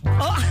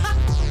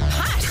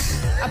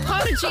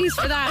 Apologies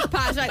for that,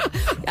 Pat.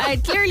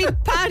 Clearly,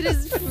 Pat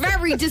is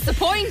very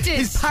disappointed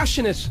He's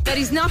passionate. that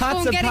he's not Pat's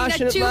going a getting that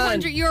passionate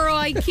man.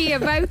 €200 IKEA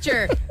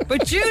voucher.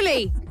 But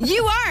Julie,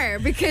 you are,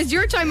 because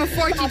your time of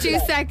 42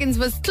 seconds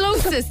was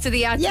closest to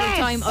the actual Yes.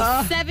 time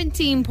of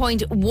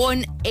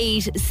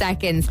 17.18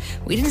 seconds.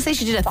 We didn't say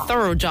she did a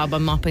thorough job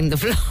on mopping the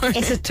floor.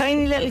 It's a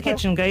tiny little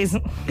kitchen, guys.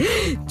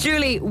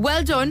 Julie,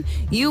 well done.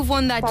 You've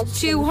won that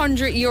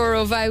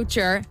 €200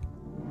 voucher.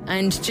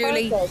 And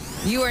Julie,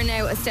 you are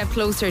now a step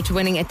closer to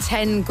winning a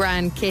 10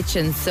 grand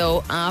kitchen.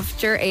 So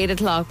after 8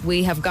 o'clock,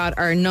 we have got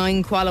our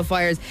 9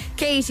 qualifiers.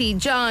 Katie,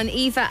 John,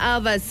 Aoife,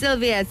 Alba,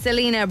 Sylvia,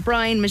 Selena,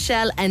 Brian,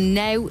 Michelle, and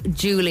now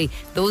Julie.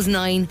 Those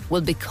 9 will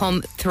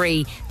become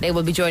 3. They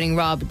will be joining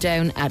Rob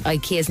down at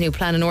IKEA's new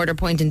Plan and Order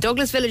point in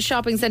Douglas Village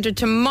Shopping Centre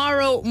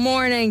tomorrow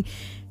morning.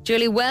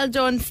 Julie, well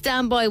done.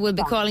 Stand by. We'll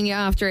be calling you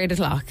after 8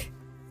 o'clock.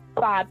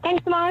 Fab.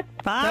 Thanks so much.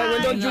 Bye.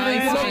 Well done, Julie.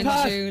 Well done,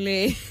 Pat.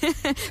 Julie.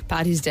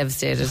 Pat, he's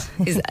devastated.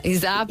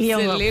 He's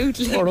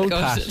absolutely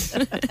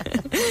gutted.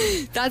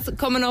 That's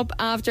coming up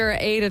after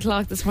 8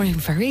 o'clock this morning.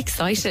 I'm very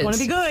excited. It's going to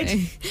be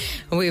good.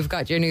 We've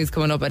got your news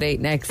coming up at 8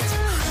 next.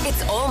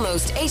 It's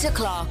almost 8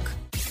 o'clock.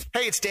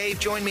 Hey, it's Dave.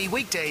 Join me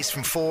weekdays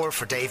from 4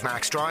 for Dave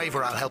Max Drive,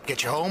 where I'll help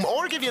get you home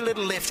or give you a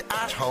little lift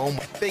at home.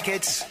 Big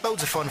hits,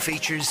 loads of fun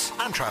features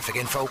and traffic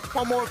info.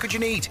 What more could you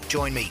need?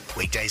 Join me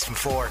weekdays from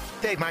 4.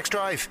 Dave Max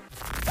Drive.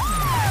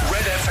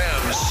 Red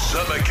FM's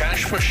Summer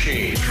Cash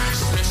Machine.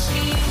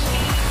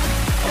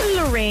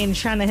 Lorraine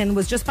Shanahan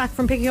was just back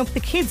from picking up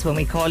the kids when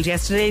we called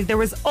yesterday. There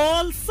was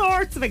all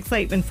sorts of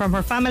excitement from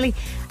her family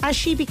as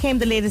she became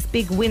the latest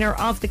big winner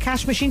of the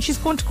cash machine. She's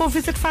going to go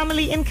visit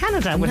family in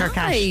Canada with her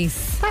cash.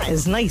 That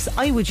is nice.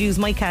 I would use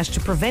my cash to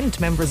prevent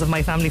members of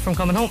my family from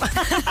coming home. Lock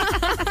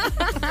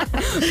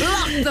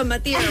them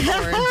at the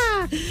airport.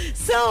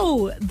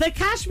 So, the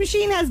cash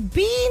machine has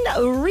been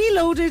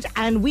reloaded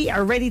and we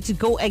are ready to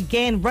go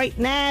again right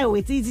now.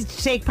 It's easy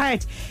to take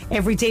part.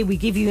 Every day we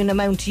give you an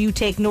amount, you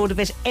take note of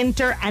it,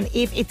 enter, and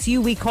if it's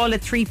you, we call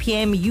at 3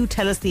 p.m. You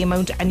tell us the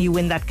amount and you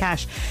win that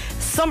cash.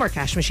 Summer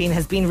cash machine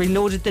has been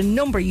reloaded. The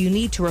number you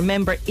need to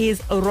remember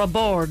is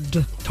Robord.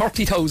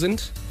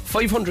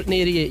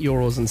 30,588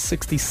 euros and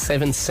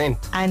 67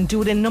 cents. And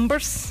do it in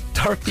numbers.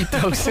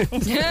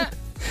 30,000.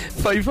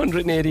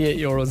 588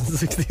 euros and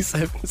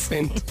 67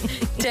 cents.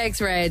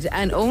 Text red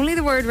and only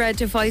the word red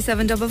to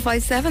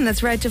 57557.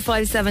 That's red to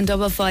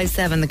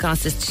 57557. The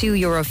cost is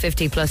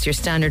 €2.50 plus your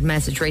standard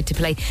message rate to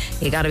play.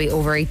 You got to be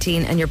over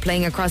 18 and you're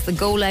playing across the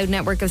Go Loud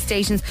network of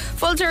stations.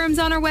 Full terms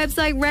on our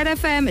website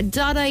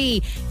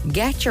redfm.ie.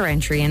 Get your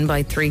entry in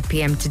by 3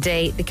 p.m.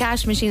 today. The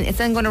cash machine is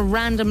then going to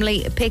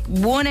randomly pick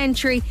one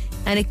entry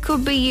and it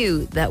could be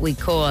you that we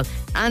call.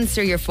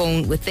 Answer your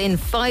phone within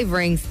 5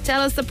 rings.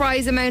 Tell us the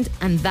prize amount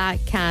and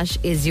that cash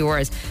is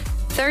yours.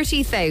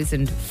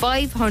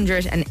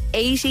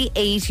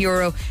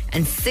 €30,588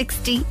 and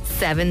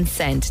 67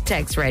 cents.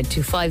 Text red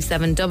to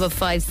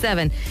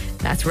 57557.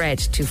 That's red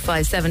to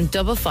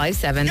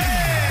 57557.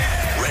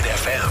 Yeah! Red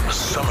FM's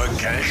Summer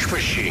Cash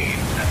Machine.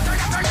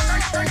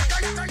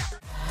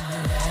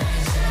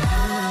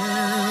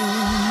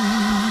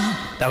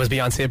 That was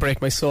Beyonce,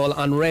 Break My Soul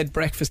on Red.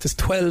 Breakfast is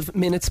 12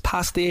 minutes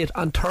past 8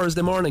 on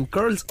Thursday morning.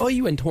 Girls, I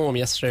went home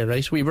yesterday,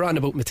 right? We were on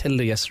about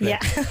Matilda yesterday.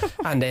 Yeah.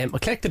 And I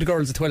collected the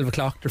girls at 12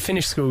 o'clock. They're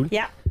finished school.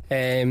 Yeah.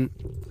 And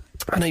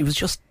I was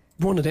just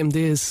one of them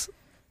days.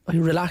 I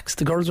relaxed,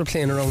 the girls were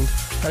playing around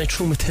and I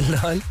threw Matilda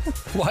on,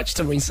 watched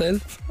her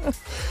myself.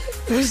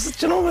 It was,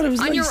 do you know what it was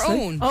on nice, your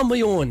own? On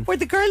my own. Were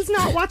the girls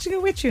not watching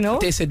it with you, no?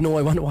 They said, no,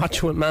 I want to watch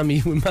it with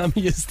Mammy when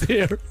Mammy is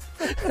there.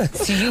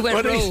 So you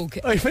went rogue.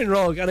 I went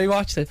rogue and I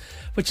watched it.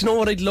 But you know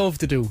what I'd love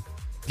to do?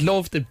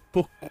 Love to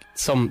book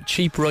some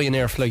cheap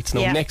Ryanair flights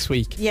now next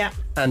week. Yeah.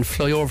 And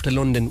fly over to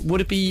London. Would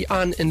it be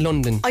on in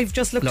London? I've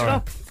just looked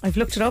Laura?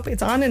 it up.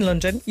 It's on in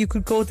London. You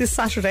could go this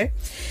Saturday.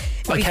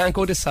 I can't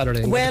go this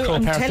Saturday. Well,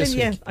 I'm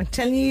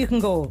telling you can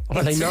go.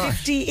 Well, it's not.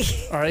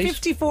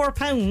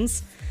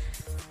 £54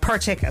 per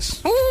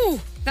ticket. Ooh,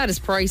 that is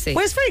pricey.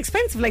 Well, it's very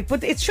expensive,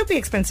 but it should be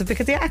expensive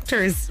because the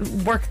actors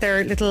work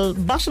their little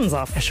bottoms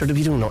off. I sure to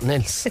be doing nothing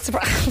else. It's a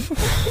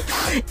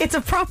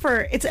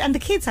proper, and the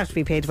kids have to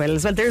be paid well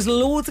as well. There's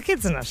loads of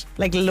kids in it,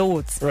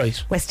 loads. Right.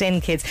 West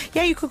End kids.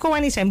 Yeah, you could go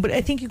anytime, but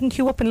I think you can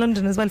queue up in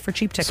London as well for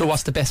cheap tickets. So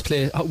what's the best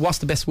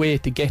way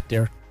to get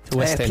there to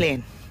West End?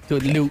 Plane. To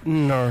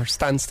Luton or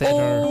Stansted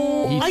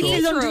or Heathrow? I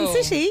say London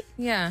City.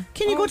 Yeah.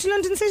 Can you go to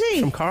London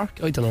City? From Cork?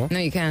 I don't know. No,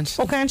 you can't.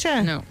 Oh, can't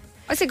you? No.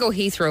 I say go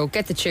Heathrow,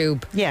 get the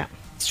tube. Yeah.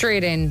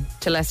 Straight in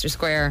to Leicester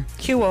Square.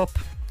 Queue up,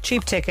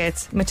 cheap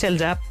tickets,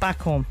 Matilda, back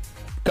home.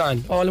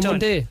 Gone. All in Done. one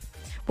day?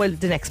 Well,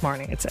 the next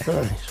morning, I'd say.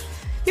 Right.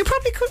 You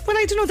probably could,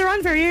 I don't know, they're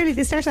on very early.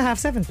 They start at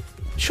 7:30.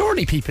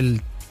 Surely people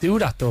do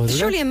that though, isn't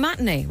Surely a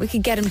matinee. We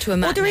could get him to a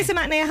matinee. Oh, there is a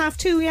matinee at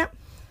 2:30, yeah.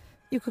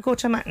 You could go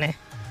to a matinee.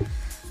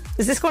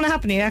 Is this going to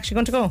happen? Are you actually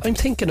going to go? I'm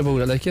thinking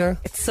about it, yeah.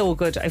 It's so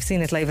good. I've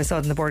seen it live. I saw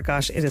it in the board.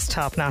 Gosh, it is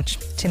top notch.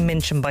 Tim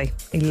Minchinby.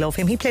 I love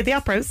him. He played the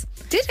Operas.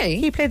 Did he?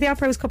 He played the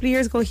Operas a couple of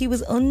years ago. He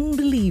was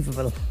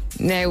unbelievable.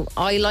 Now,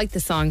 I like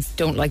the songs,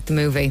 don't like the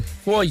movie.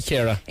 Why,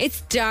 Ciara?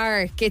 It's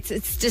dark, it's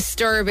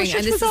disturbing, But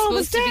and this is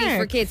supposed to be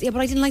for kids. Yeah,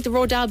 but I didn't like the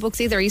Roald Dahl books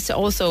either. I used to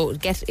also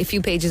get a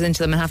few pages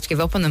into them and have to give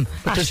up on them.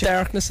 But there's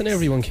darkness in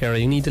everyone, Ciara.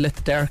 You need to let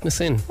the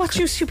darkness in. What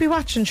used to be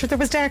watching? Sure, there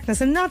was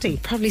darkness in Noddy.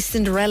 Probably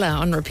Cinderella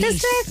on repeat.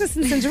 There's darkness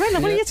in Cinderella.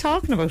 What are you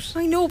talking about?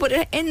 I know, but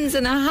it ends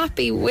in a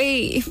happy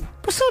way.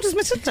 But so does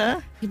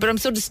Matilda. But I'm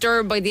so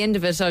disturbed by the end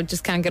of it, I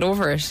just can't get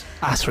over it.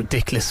 That's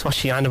ridiculous. What's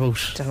she on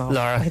about,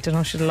 Laura? I don't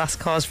know. She's the last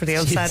cause for the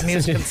old sad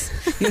musicals.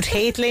 You'd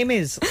hate Les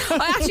Mis.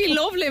 I actually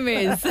love Les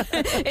Mis.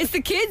 It's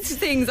the kids'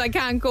 things I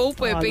can't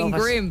cope with, being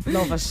grim.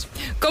 Love it.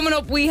 Coming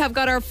up, we have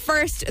got our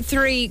first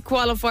 3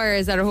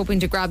 qualifiers that are hoping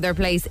to grab their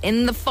place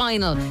in the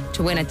final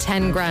to win a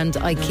 10 grand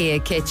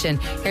IKEA kitchen.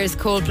 Here's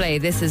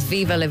Coldplay. This is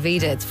Viva La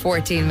Vida. It's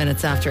 14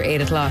 minutes after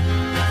 8 o'clock.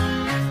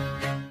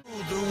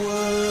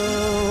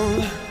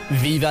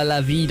 Viva La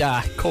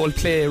Vida,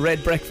 Coldplay,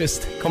 Red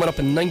Breakfast, coming up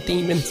in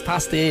 19 minutes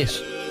past 8.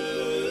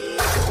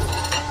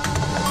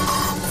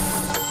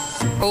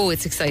 Oh,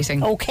 it's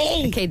exciting.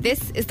 Okay,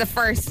 this is the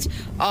first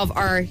of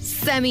our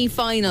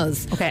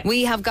semi-finals. Okay.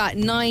 We have got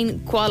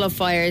 9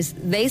 qualifiers.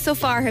 They so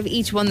far have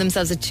each won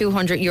themselves a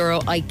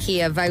 €200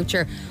 IKEA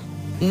voucher.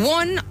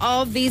 One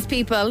of these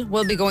people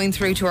will be going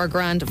through to our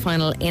grand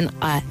final in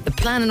the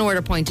Plan and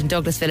Order Point in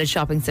Douglas Village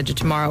Shopping Centre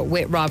tomorrow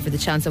with Rob for the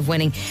chance of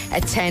winning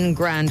a 10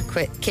 grand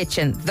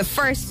kitchen. The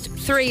first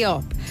 3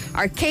 up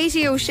are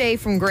Katie O'Shea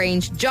from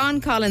Grange, John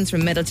Collins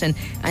from Middleton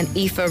and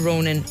Aoife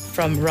Ronan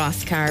from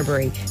Ross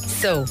Carberry.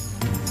 So,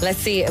 let's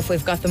see if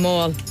we've got them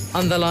all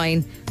on the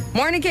line.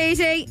 Morning,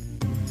 Katie.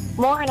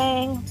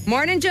 Morning.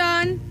 Morning,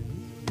 John.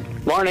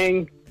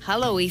 Morning.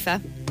 Hello,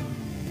 Aoife.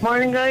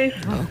 Morning, guys.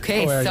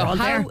 Okay, so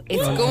how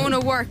it's going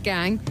to work,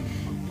 gang,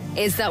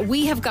 is that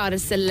we have got a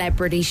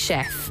celebrity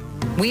chef.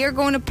 We are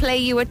going to play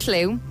you a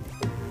clue.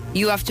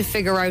 You have to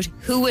figure out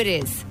who it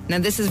is. Now,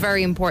 this is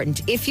very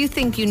important. If you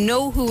think you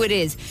know who it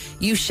is,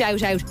 you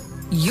shout out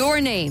your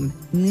name,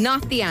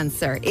 not the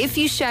answer. If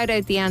you shout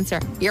out the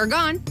answer, you're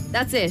gone.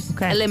 That's it.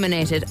 Okay.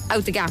 Eliminated.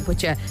 Out the gap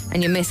with you,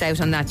 and you miss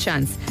out on that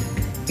chance.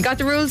 You got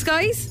the rules,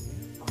 guys?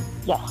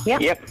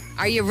 Yep.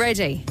 Are you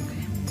ready?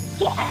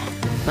 Yeah.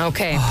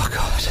 Okay. Oh,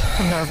 God.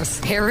 I'm nervous.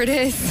 Here it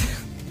is.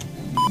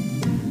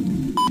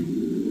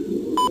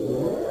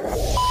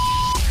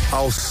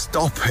 Oh,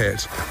 stop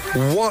it.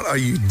 What are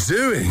you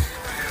doing?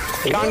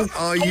 What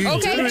are you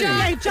Okay, doing?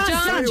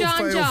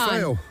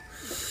 John.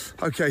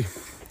 Okay.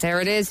 There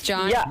it is,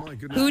 John. Yeah. My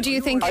goodness. Who do you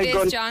think it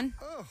is, John?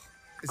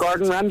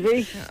 Gordon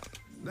Ramsay.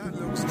 That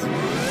looks...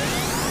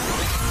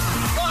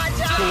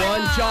 Go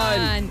on,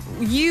 John.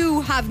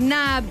 You have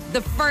nabbed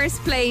the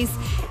first place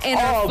in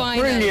our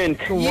final. Brilliant.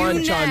 Go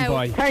on, John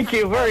boy. Thank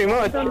you very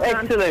much.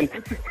 Excellent.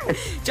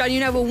 John, you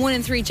now have a 1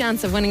 in 3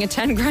 chance of winning a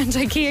 10 grand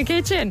IKEA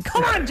kitchen.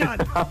 Come on, John.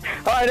 Oh,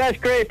 that's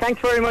great.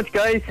 Thanks very much,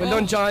 guys. Well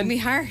done, John. My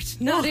heart,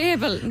 not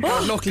able. Good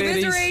luck,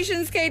 ladies.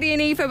 Commiserations, Katie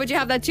and Aoife, but you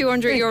have that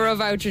 €200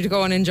 voucher to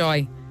go and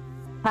enjoy.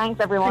 Thanks,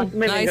 everyone.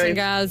 Nice and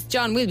gals.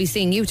 John, we'll be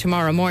seeing you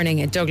tomorrow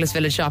morning at Douglas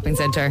Village Shopping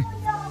Centre.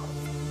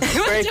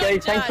 Great,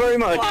 guys. Thanks very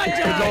much. Go on,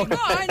 John. Go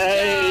on,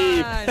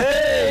 Hey. John.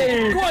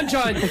 Hey. Go on,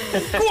 John.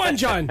 Go on,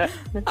 John.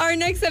 Our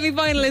next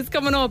semi-final is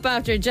coming up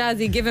after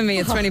Jazzy giving me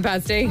at 20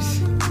 past 8.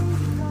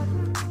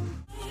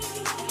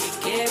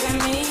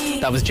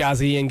 That was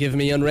Jazzy and Give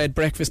Me on Red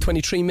Breakfast,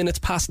 23 minutes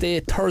past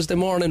 8, Thursday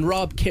morning.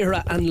 Rob,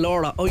 Ciara and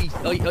Laura. I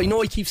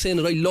know I keep saying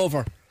it, I love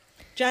her.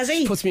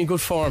 Jazzy. Puts me in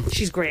good form.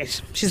 She's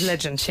great. She's a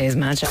legend. She is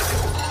magic.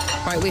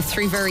 Right, we have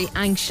 3 very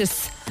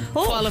anxious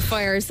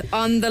qualifiers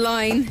on the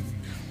line.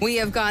 We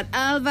have got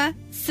Ailbhe,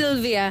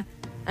 Sylvia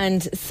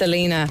and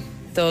Selena.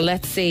 So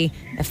let's see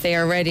if they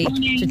are ready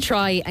to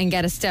try and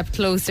get a step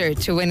closer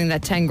to winning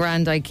that 10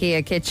 grand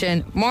IKEA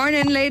kitchen.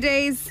 Morning,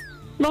 ladies.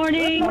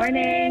 Morning.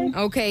 Morning.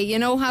 Okay, you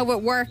know how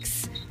it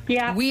works?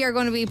 Yeah. We are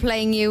going to be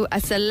playing you a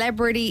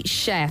celebrity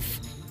chef.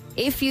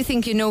 If you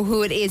think you know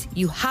who it is,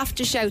 you have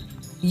to shout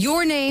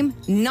your name,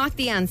 not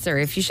the answer.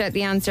 If you shout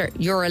the answer,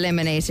 you're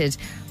eliminated.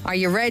 Are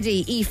you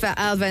ready, Aoife,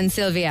 Ailbhe and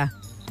Sylvia?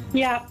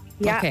 Yeah.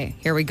 Yeah. Okay,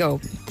 here we go.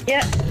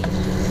 Yeah.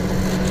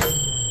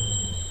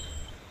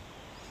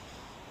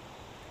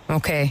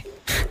 Okay.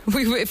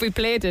 If we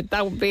played it,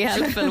 that would be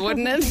helpful,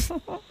 wouldn't it?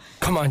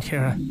 Come on,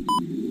 Ciara.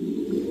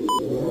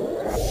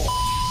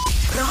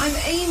 Now, I'm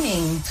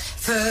aiming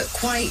for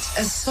quite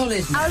a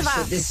solid mash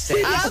at this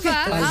stage.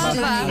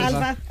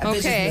 Ailbhe. A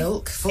bit of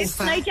milk, full It's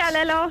fat.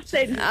 Nigel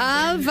Lawson.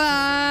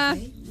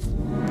 Ailbhe.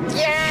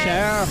 Yeah.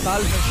 Share,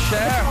 Ailbhe,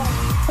 share.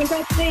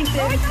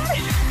 Congratulations.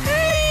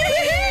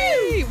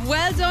 Hey,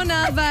 well done,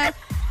 Ailbhe.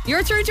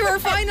 You're through to our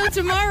final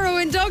tomorrow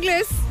in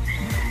Douglas.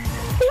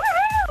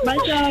 My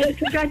God,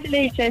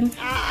 congratulations.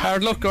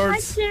 Hard luck,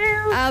 girls. Thank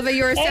you. Ailbhe,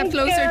 you're a step Thank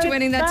closer you. to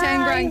winning that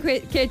 10 grand Bye.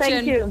 kitchen.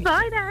 Thank you.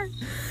 Bye then.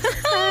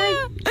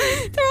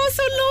 They're all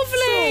so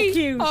lovely. So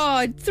cute.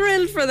 Oh,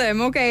 thrilled for them.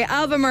 Okay,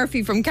 Ailbhe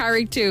Murphy from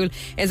Carricktool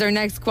is our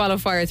next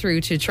qualifier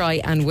through to try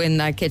and win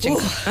that kitchen.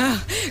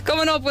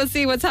 Coming up, we'll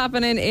see what's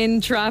happening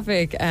in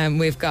traffic.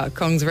 We've got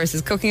Kungs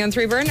versus Cooking on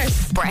 3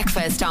 Burners.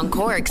 Breakfast on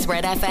Cork's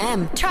Red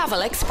FM. Travel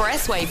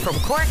expressway from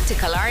Cork to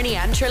Killarney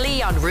and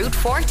Tralee on Route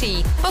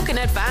 40. Book in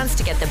advance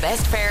to get the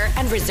best fare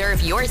and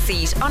reserve your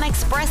seat on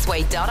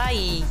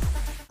expressway.ie.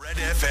 Red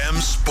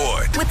FM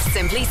Sport. With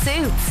Simply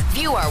Suits.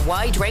 View our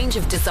wide range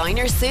of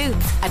designer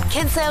suits at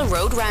Kinsale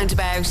Road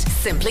Roundabout.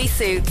 Simply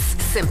Suits.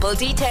 Simple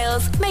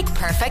details make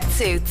perfect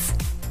suits.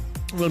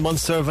 Well,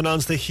 Munster have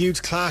announced a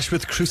huge clash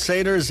with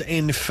Crusaders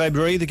in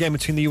February. The game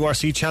between the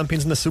URC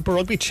champions and the Super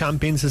Rugby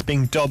champions is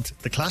being dubbed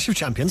the Clash of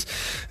Champions.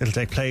 It'll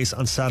take place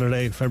on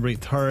Saturday, February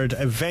 3rd.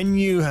 A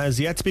venue has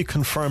yet to be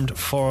confirmed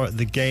for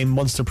the game.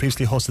 Munster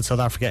previously hosted South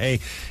Africa A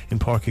in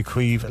Páirc Uí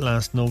Chaoimh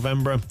last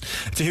November.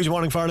 It's a huge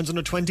morning for Ireland's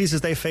under-20s as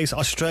they face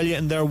Australia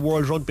in their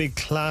World Rugby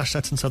clash.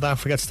 That's in South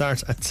Africa. It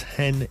starts at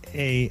 10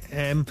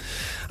 a.m.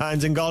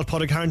 And in golf,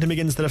 Padraig Harrington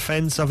begins the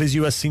defence of his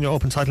US Senior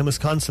Open title in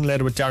Wisconsin,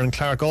 later with Darren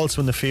Clark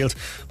also in the field,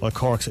 while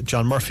Cork's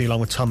John Murphy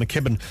along with Tom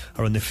McKibben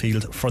are in the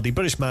field for the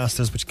British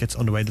Masters, which gets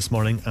underway this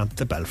morning at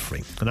the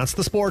Belfry. And that's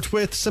the sport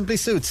with Simply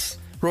Suits.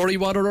 Rory,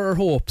 what are our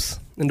hopes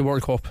in the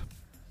World Cup?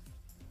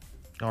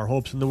 Our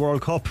hopes in the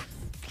World Cup?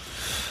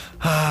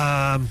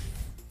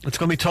 It's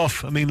going to be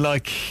tough. I mean,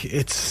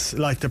 it's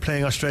like they're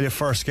playing Australia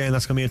first game.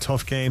 That's going to be a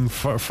tough game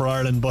for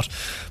Ireland. But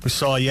we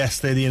saw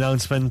yesterday the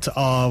announcement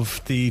of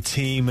the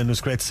team, and it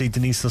was great to see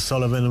Denise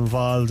O'Sullivan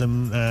involved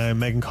and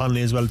Megan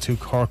Connolly as well, two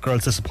Cork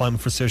girls.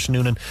 Disappointment for Saoirse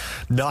Noonan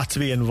not to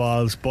be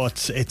involved,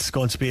 but it's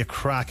going to be a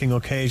cracking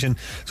occasion.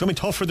 It's going to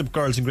be tough for the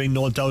girls in green,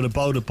 no doubt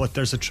about it, but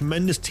there's a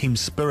tremendous team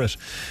spirit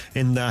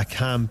in that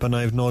camp, and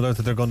I've no doubt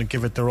that they're going to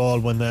give it their all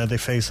when they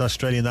face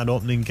Australia in that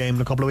opening game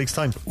in a couple of weeks'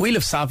 time. We'll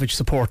have savage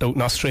support out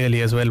in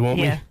Australia as well,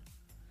 won't we?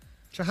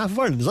 Sure, half of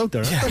Ireland is out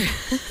there. Red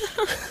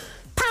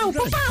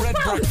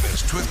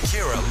Breakfast with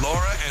Ciara,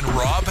 Laura and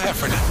Rob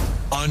Heffernan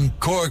on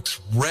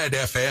Cork's Red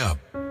FM.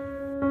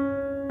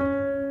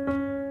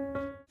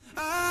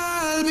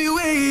 I'll be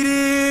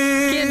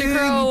waiting. Kinder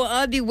Crow,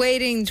 I'll be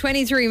waiting.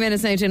 23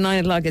 minutes now to 9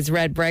 o'clock. It's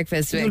Red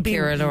Breakfast with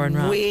Ciara, Laura and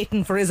Rob.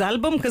 Waiting for his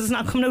album because it's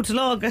not coming out till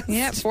August.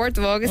 Yeah, 4th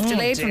of August,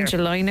 delayed from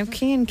July. Now,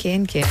 Cian.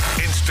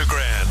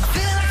 Instagram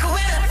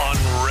on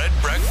Red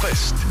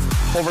Breakfast.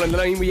 Over on the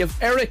line we have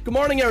Eric. Good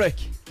morning, Eric.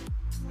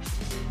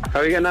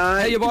 How are you getting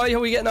on? Hey, boy, how are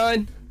we getting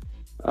on?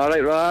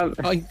 Alright, Rob.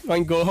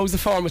 I'm good. How's the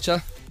farm with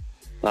you?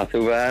 Not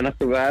too bad.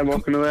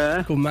 Walking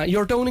away. Good man.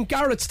 You're down in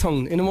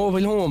Garrettstown in a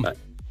mobile home.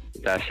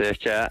 That's it,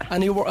 yeah.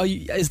 And are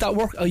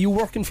you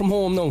working from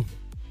home now?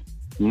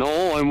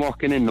 No, I'm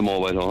working in the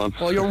mobile home.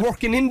 Oh, you're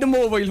working in the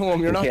mobile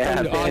home. You're not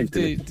Yeah, down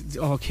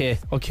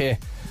Okay.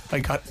 I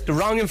got the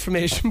wrong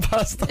information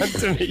passed on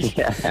to me.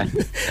 Yeah.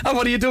 And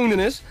what are you doing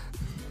in it?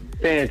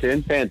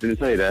 Painting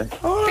inside there.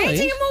 All right.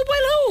 Painting a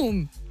mobile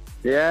home?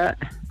 Yeah.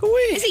 Go away.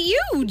 Is it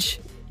huge?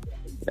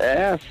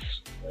 Yeah.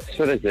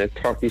 What is it?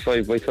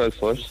 35 by 12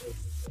 foot.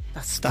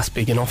 That's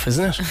big enough,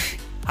 isn't it?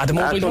 That's The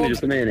mobile only homes.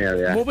 just the main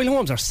area. Mobile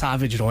homes are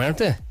savage, though, aren't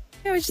they?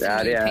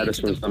 Yeah,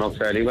 this one's done up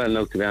fairly well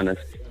now, to be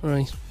honest.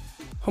 Right.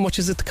 How much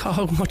is it?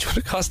 How much would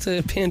it cost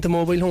to paint a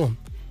mobile home?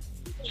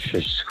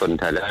 Just couldn't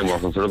tell you. I'm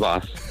working for the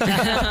boss.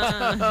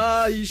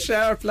 You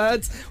sharp,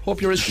 lads.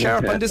 Hope you're as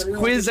sharp on this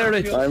quiz,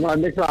 Eric. I'm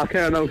on the clock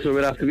here now, so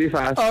we'll have to be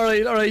fast. All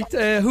right.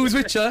 Who's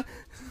with you?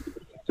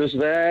 Just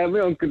my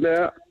uncle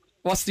there.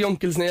 What's the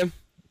uncle's name?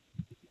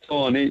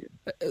 Tony.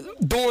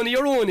 Donny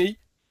or Oni?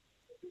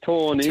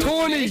 Tony.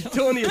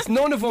 It's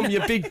none of them,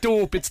 you big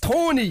dope. It's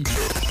Tony.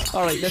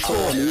 All right, let's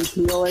go. 3,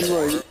 2,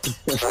 1.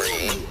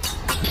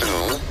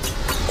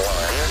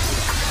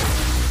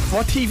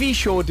 What TV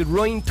show did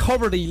Ryan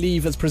Tuberty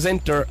leave as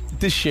presenter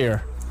this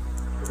year?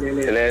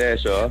 Late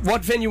Show.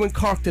 What venue in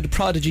Cork did the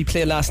Prodigy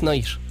play last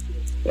night?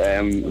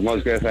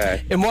 Musgrave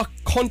Park. In what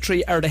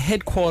country are the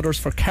headquarters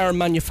for car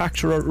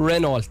manufacturer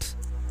Renault?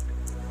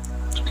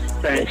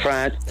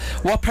 France.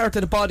 What part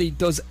of the body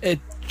does a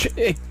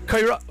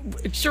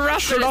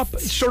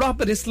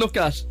chiropodist look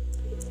at?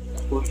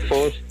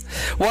 Foot.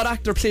 What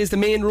actor plays the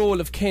main role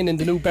of Ken in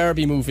the new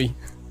Barbie movie?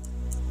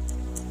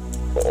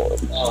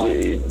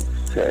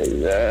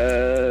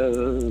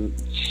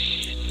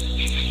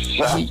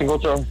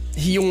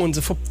 He owns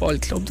a football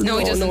club. No,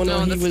 he doesn't. No,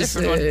 he was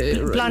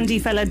Blondie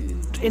fella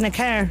in a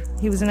car.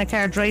 He was in a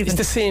car driving. It's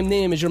the same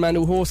name as your man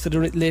who hosted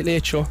the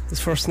Late Show. His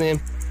first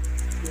name.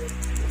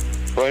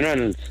 Ryan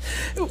Reynolds.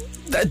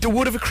 The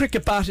wood of a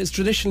cricket bat is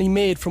traditionally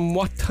made from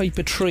what type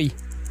of tree?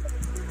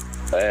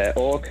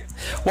 Oak.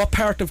 What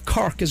part of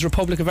Cork is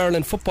Republic of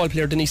Ireland football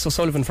player Denise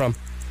O'Sullivan from?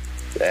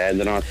 The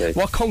North Side.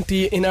 What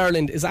county in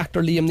Ireland is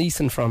actor Liam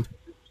Neeson from?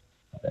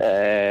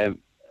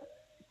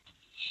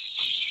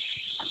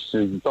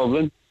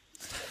 Dublin.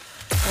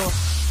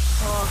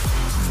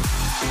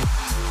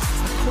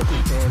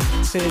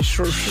 Say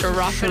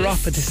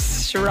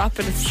Chiropodist.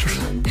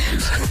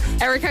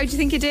 Eric, how do you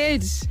think you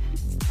did?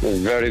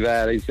 Very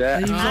bad, I'd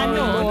say.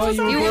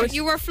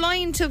 You were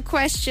flying to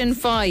question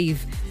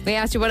 5. We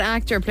asked you what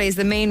actor plays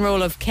the main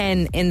role of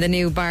Ken in the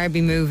new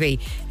Barbie movie.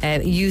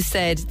 You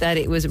said that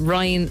it was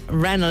Ryan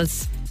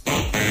Reynolds.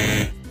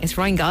 It's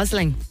Ryan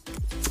Gosling.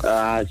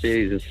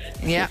 Jesus.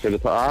 Yeah.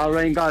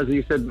 Ryan Gosling,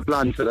 you said the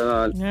blonde for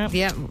the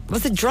Yeah.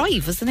 Was it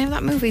Drive? Was the name of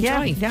that movie?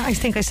 Drive? Yeah, I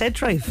think I said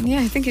Drive. Yeah,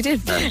 I think you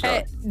did.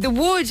 The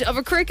wood of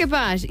a cricket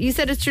bat. You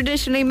said it's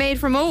traditionally made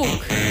from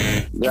oak.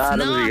 It's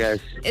not.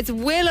 It's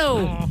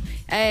willow.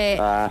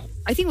 I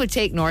think we'll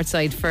take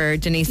Northside for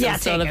Denise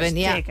O'Sullivan.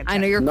 Take it. I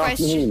know your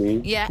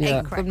question.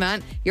 Yeah. Good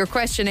man. Your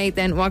question 8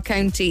 then. What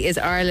county is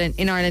Ireland?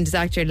 In Ireland is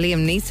actor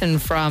Liam Neeson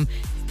from?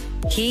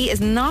 He is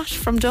not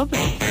from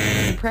Dublin.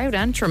 He's a proud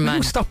Antrim man.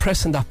 Oh, stop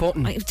pressing that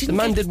button. The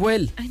man did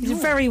well. He did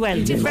very well.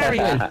 He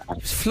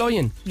was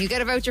flying. You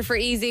get a voucher for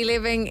easy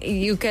living.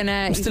 You can.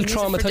 I'm still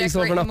traumatised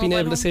over not being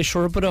able to say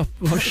sure up.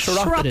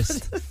 Sure it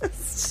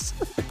is.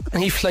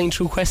 And he flying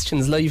through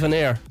questions live on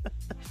air.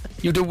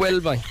 You do well,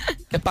 boy.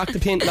 Get back to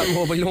painting that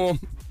mobile home.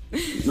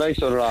 Nice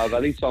one, Rob.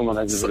 At least someone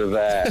has a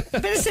bit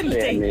of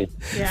sympathy.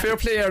 Fair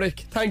play,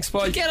 Eric. Thanks,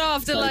 boy. Get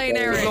off the line,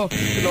 Eric.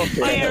 Good luck.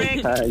 Bye,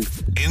 Eric.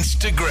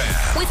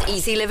 Instagram. With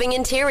Easy Living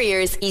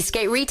Interiors,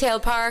 Eastgate Retail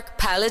Park,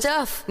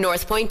 Paladuff,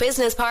 North Point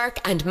Business Park,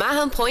 and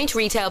Mahon Point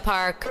Retail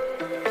Park.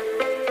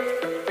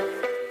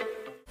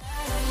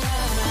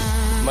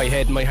 My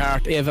head, my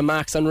heart. Ava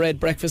Max on Red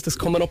Breakfast is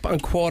coming up on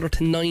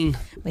 9:15.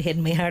 My head,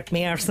 my heart,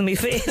 my arse, and my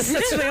face.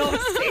 That's what I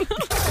always think.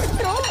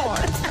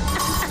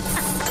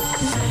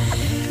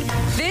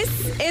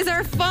 This is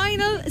our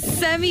final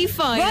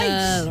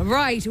semi-final.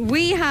 Right,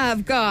 we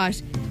have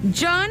got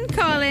John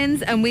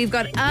Collins and we've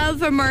got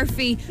Ailbhe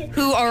Murphy,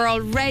 who are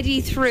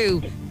already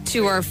through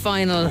to our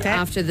final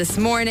after this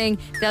morning.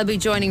 They'll be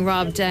joining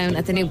Rob down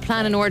at the new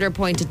Plan and Order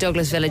point at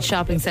Douglas Village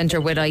Shopping Centre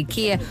with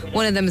IKEA.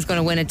 One of them is going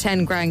to win a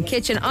 10 grand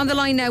kitchen. On the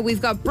line now,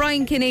 we've got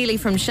Brian Keneally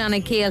from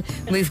Shanakeel,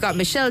 we've got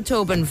Michelle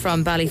Tobin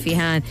from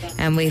Ballyfihan,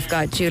 and we've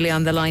got Julie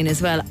on the line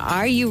as well.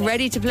 Are you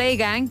ready to play,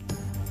 gang?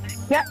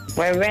 Yeah,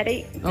 we're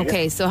ready.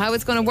 Okay, so how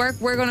it's going to work,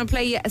 we're going to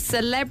play you a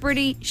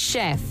celebrity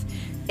chef.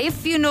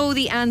 If you know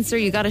the answer,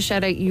 you got to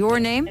shout out your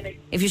name.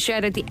 If you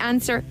shout out the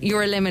answer,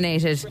 you're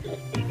eliminated.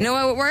 You know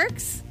how it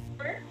works?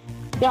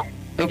 Yeah.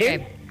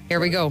 Okay,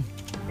 here we go.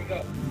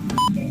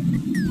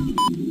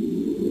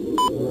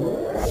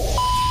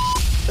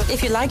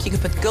 If you like, you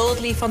could put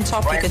gold leaf on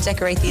top. You could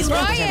decorate these.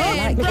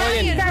 Brian,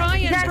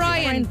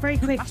 very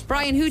quick.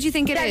 Brian, who do you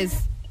think it is?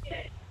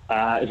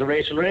 Is it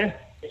Rachel Ray?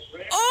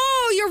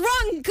 Oh, you're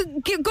wrong.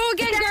 Go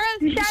again, girl.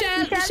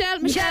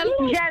 Michelle.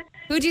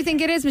 Who do you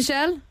think it is,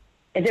 Michelle?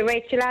 Is it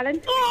Rachel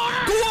Allen?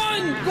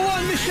 Oh, go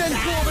on, Michelle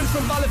Tobin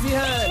from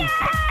Ballyfihan.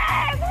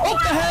 Up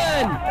the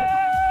hand.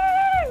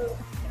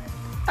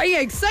 Are you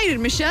excited,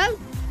 Michelle?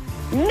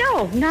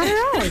 No, not at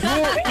all.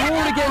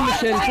 Roar again,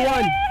 Michelle. Go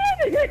on.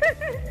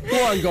 Go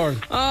on, girl.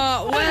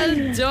 Oh,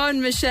 well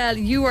done, Michelle.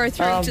 You are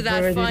through to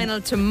that brilliant.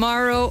 final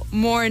tomorrow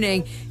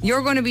morning.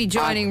 You're going to be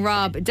joining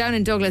Rob down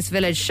in Douglas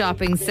Village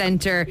Shopping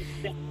Centre.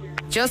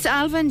 Just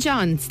Ailbhe and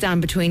John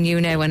stand between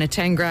you now and a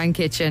 10 grand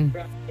kitchen.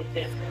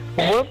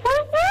 Can't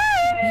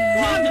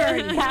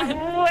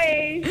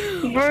wait.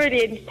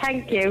 Brilliant.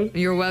 Thank you.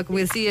 You're welcome.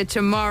 We'll see you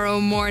tomorrow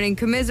morning.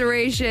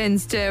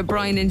 Commiserations to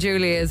Brian and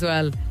Julie as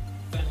well.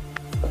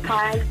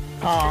 Hi.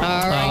 All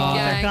right,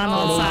 gang. gone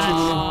all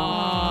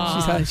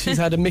sad. She's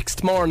had a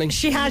mixed morning.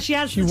 She has.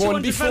 She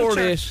won before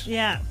it.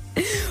 Yeah.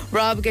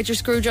 Rob, get your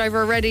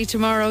screwdriver ready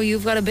tomorrow.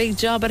 You've got a big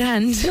job at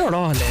hand. You're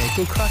on it.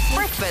 Good crack.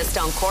 Breakfast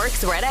on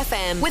Cork's Red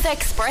FM with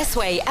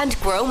Expressway and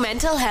Grow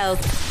Mental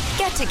Health.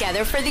 Get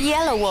together for the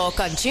Yellow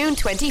Walk on June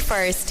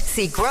 21st.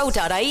 See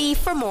grow.ie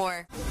for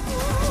more.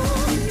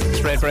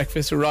 It's Red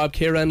Breakfast with Rob,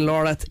 Ciara and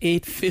Laura at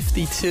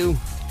 8:52.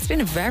 It's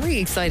been a very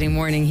exciting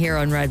morning here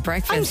on Red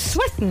Breakfast. I'm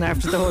sweating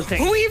after the whole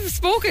thing. We've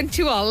spoken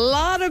to a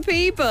lot of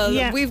people.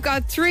 Yeah. We've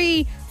got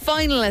 3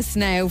 finalists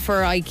now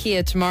for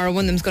IKEA tomorrow.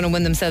 One of them's going to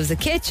win themselves a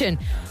kitchen.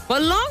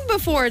 Well, long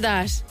before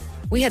that,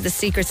 we had the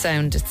secret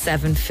sound at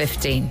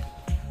 7:15.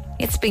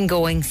 It's been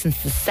going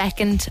since the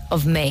 2nd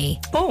of May.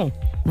 Oh.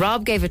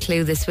 Rob gave a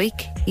clue this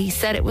week. He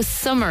said it was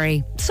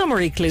summery.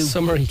 Summary clue.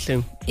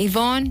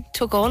 Yvonne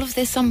took all of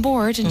this on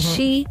board and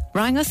she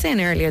rang us in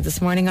earlier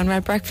this morning on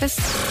Red Breakfast.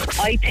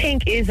 I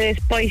think is it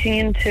biting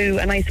into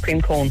an ice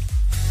cream cone,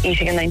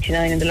 eating a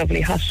 99 in the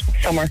lovely hot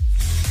summer.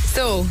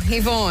 So,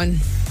 Yvonne,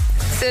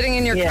 sitting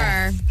in your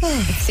car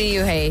at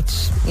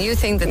CUH, you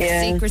think that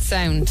the secret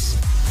sound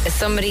is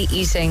somebody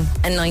eating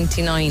a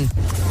 99.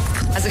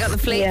 Has it got the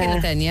flake in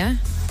it then, yeah?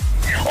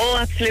 Oh,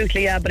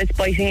 absolutely, yeah, but it's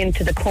biting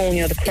into the cone,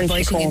 you know, the crunchy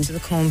biting cone. into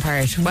the cone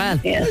part. Well,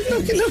 yeah.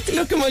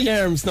 Look at my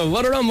arms now.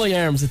 What are on my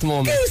arms at the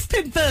moment? Goose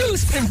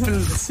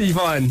pimples.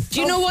 Yvonne.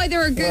 Do you know why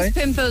there are goose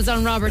pimples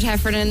on Robert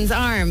Heffernan's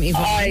arm,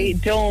 Yvonne? I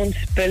don't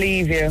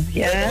believe you,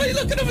 yeah? Wait,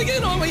 look at them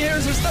again. All my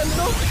hairs are standing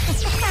up.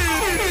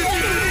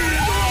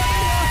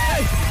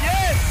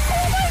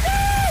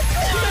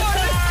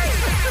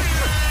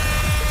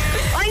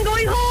 I'm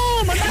going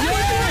home. I'm not going to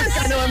work.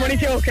 I know, I'm only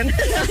joking.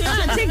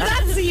 Take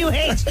that,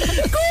 CUH.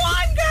 Go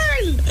on,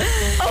 girl.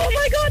 Oh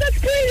my God, that's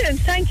brilliant.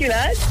 Thank you,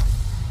 lads.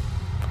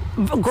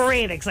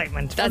 Great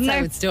excitement. That's how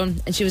it's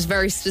done. And she was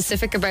very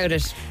specific about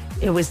it.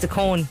 It was the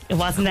cone. It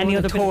wasn't any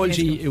other told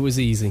you it was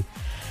easy.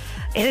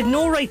 It had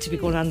no right to be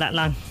going on that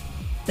long.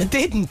 It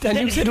didn't. And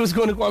you said it was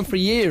going to go on for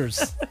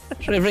years.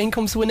 Sure, everything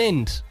comes to an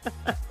end.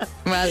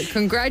 Well,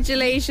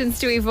 congratulations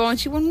to Yvonne.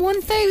 She won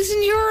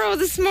 €1,000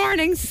 this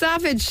morning.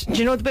 Savage. Do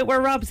you know the bit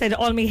where Rob said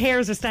all my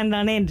hairs are standing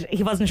on end?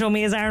 He wasn't showing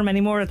me his arm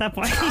anymore at that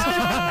point.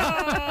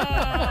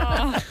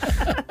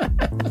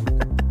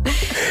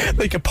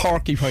 Like a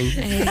porcupine.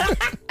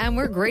 And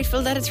we're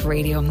grateful that it's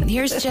radio.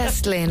 Here's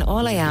Jess Lynn.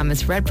 All I Am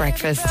is Red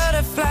Breakfast.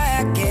 Butterfly,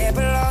 I get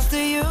lost to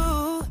you.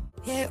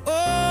 Yeah,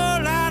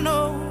 all I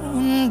know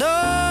and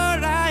all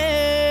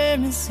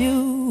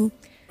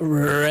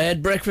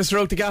Red breakfast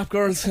out the gap,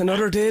 girls.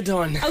 Another day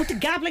done. Out the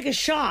gap like a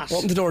shot.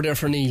 Open the door there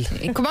for Neil.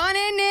 Come on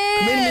in, Neil.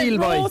 Come in, Neil,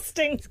 boy.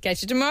 Roasting.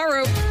 Catch you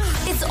tomorrow.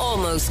 It's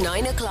almost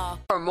 9 o'clock.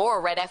 For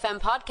more Red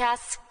FM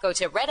podcasts, go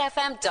to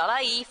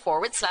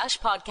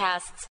redfm.ie/podcasts.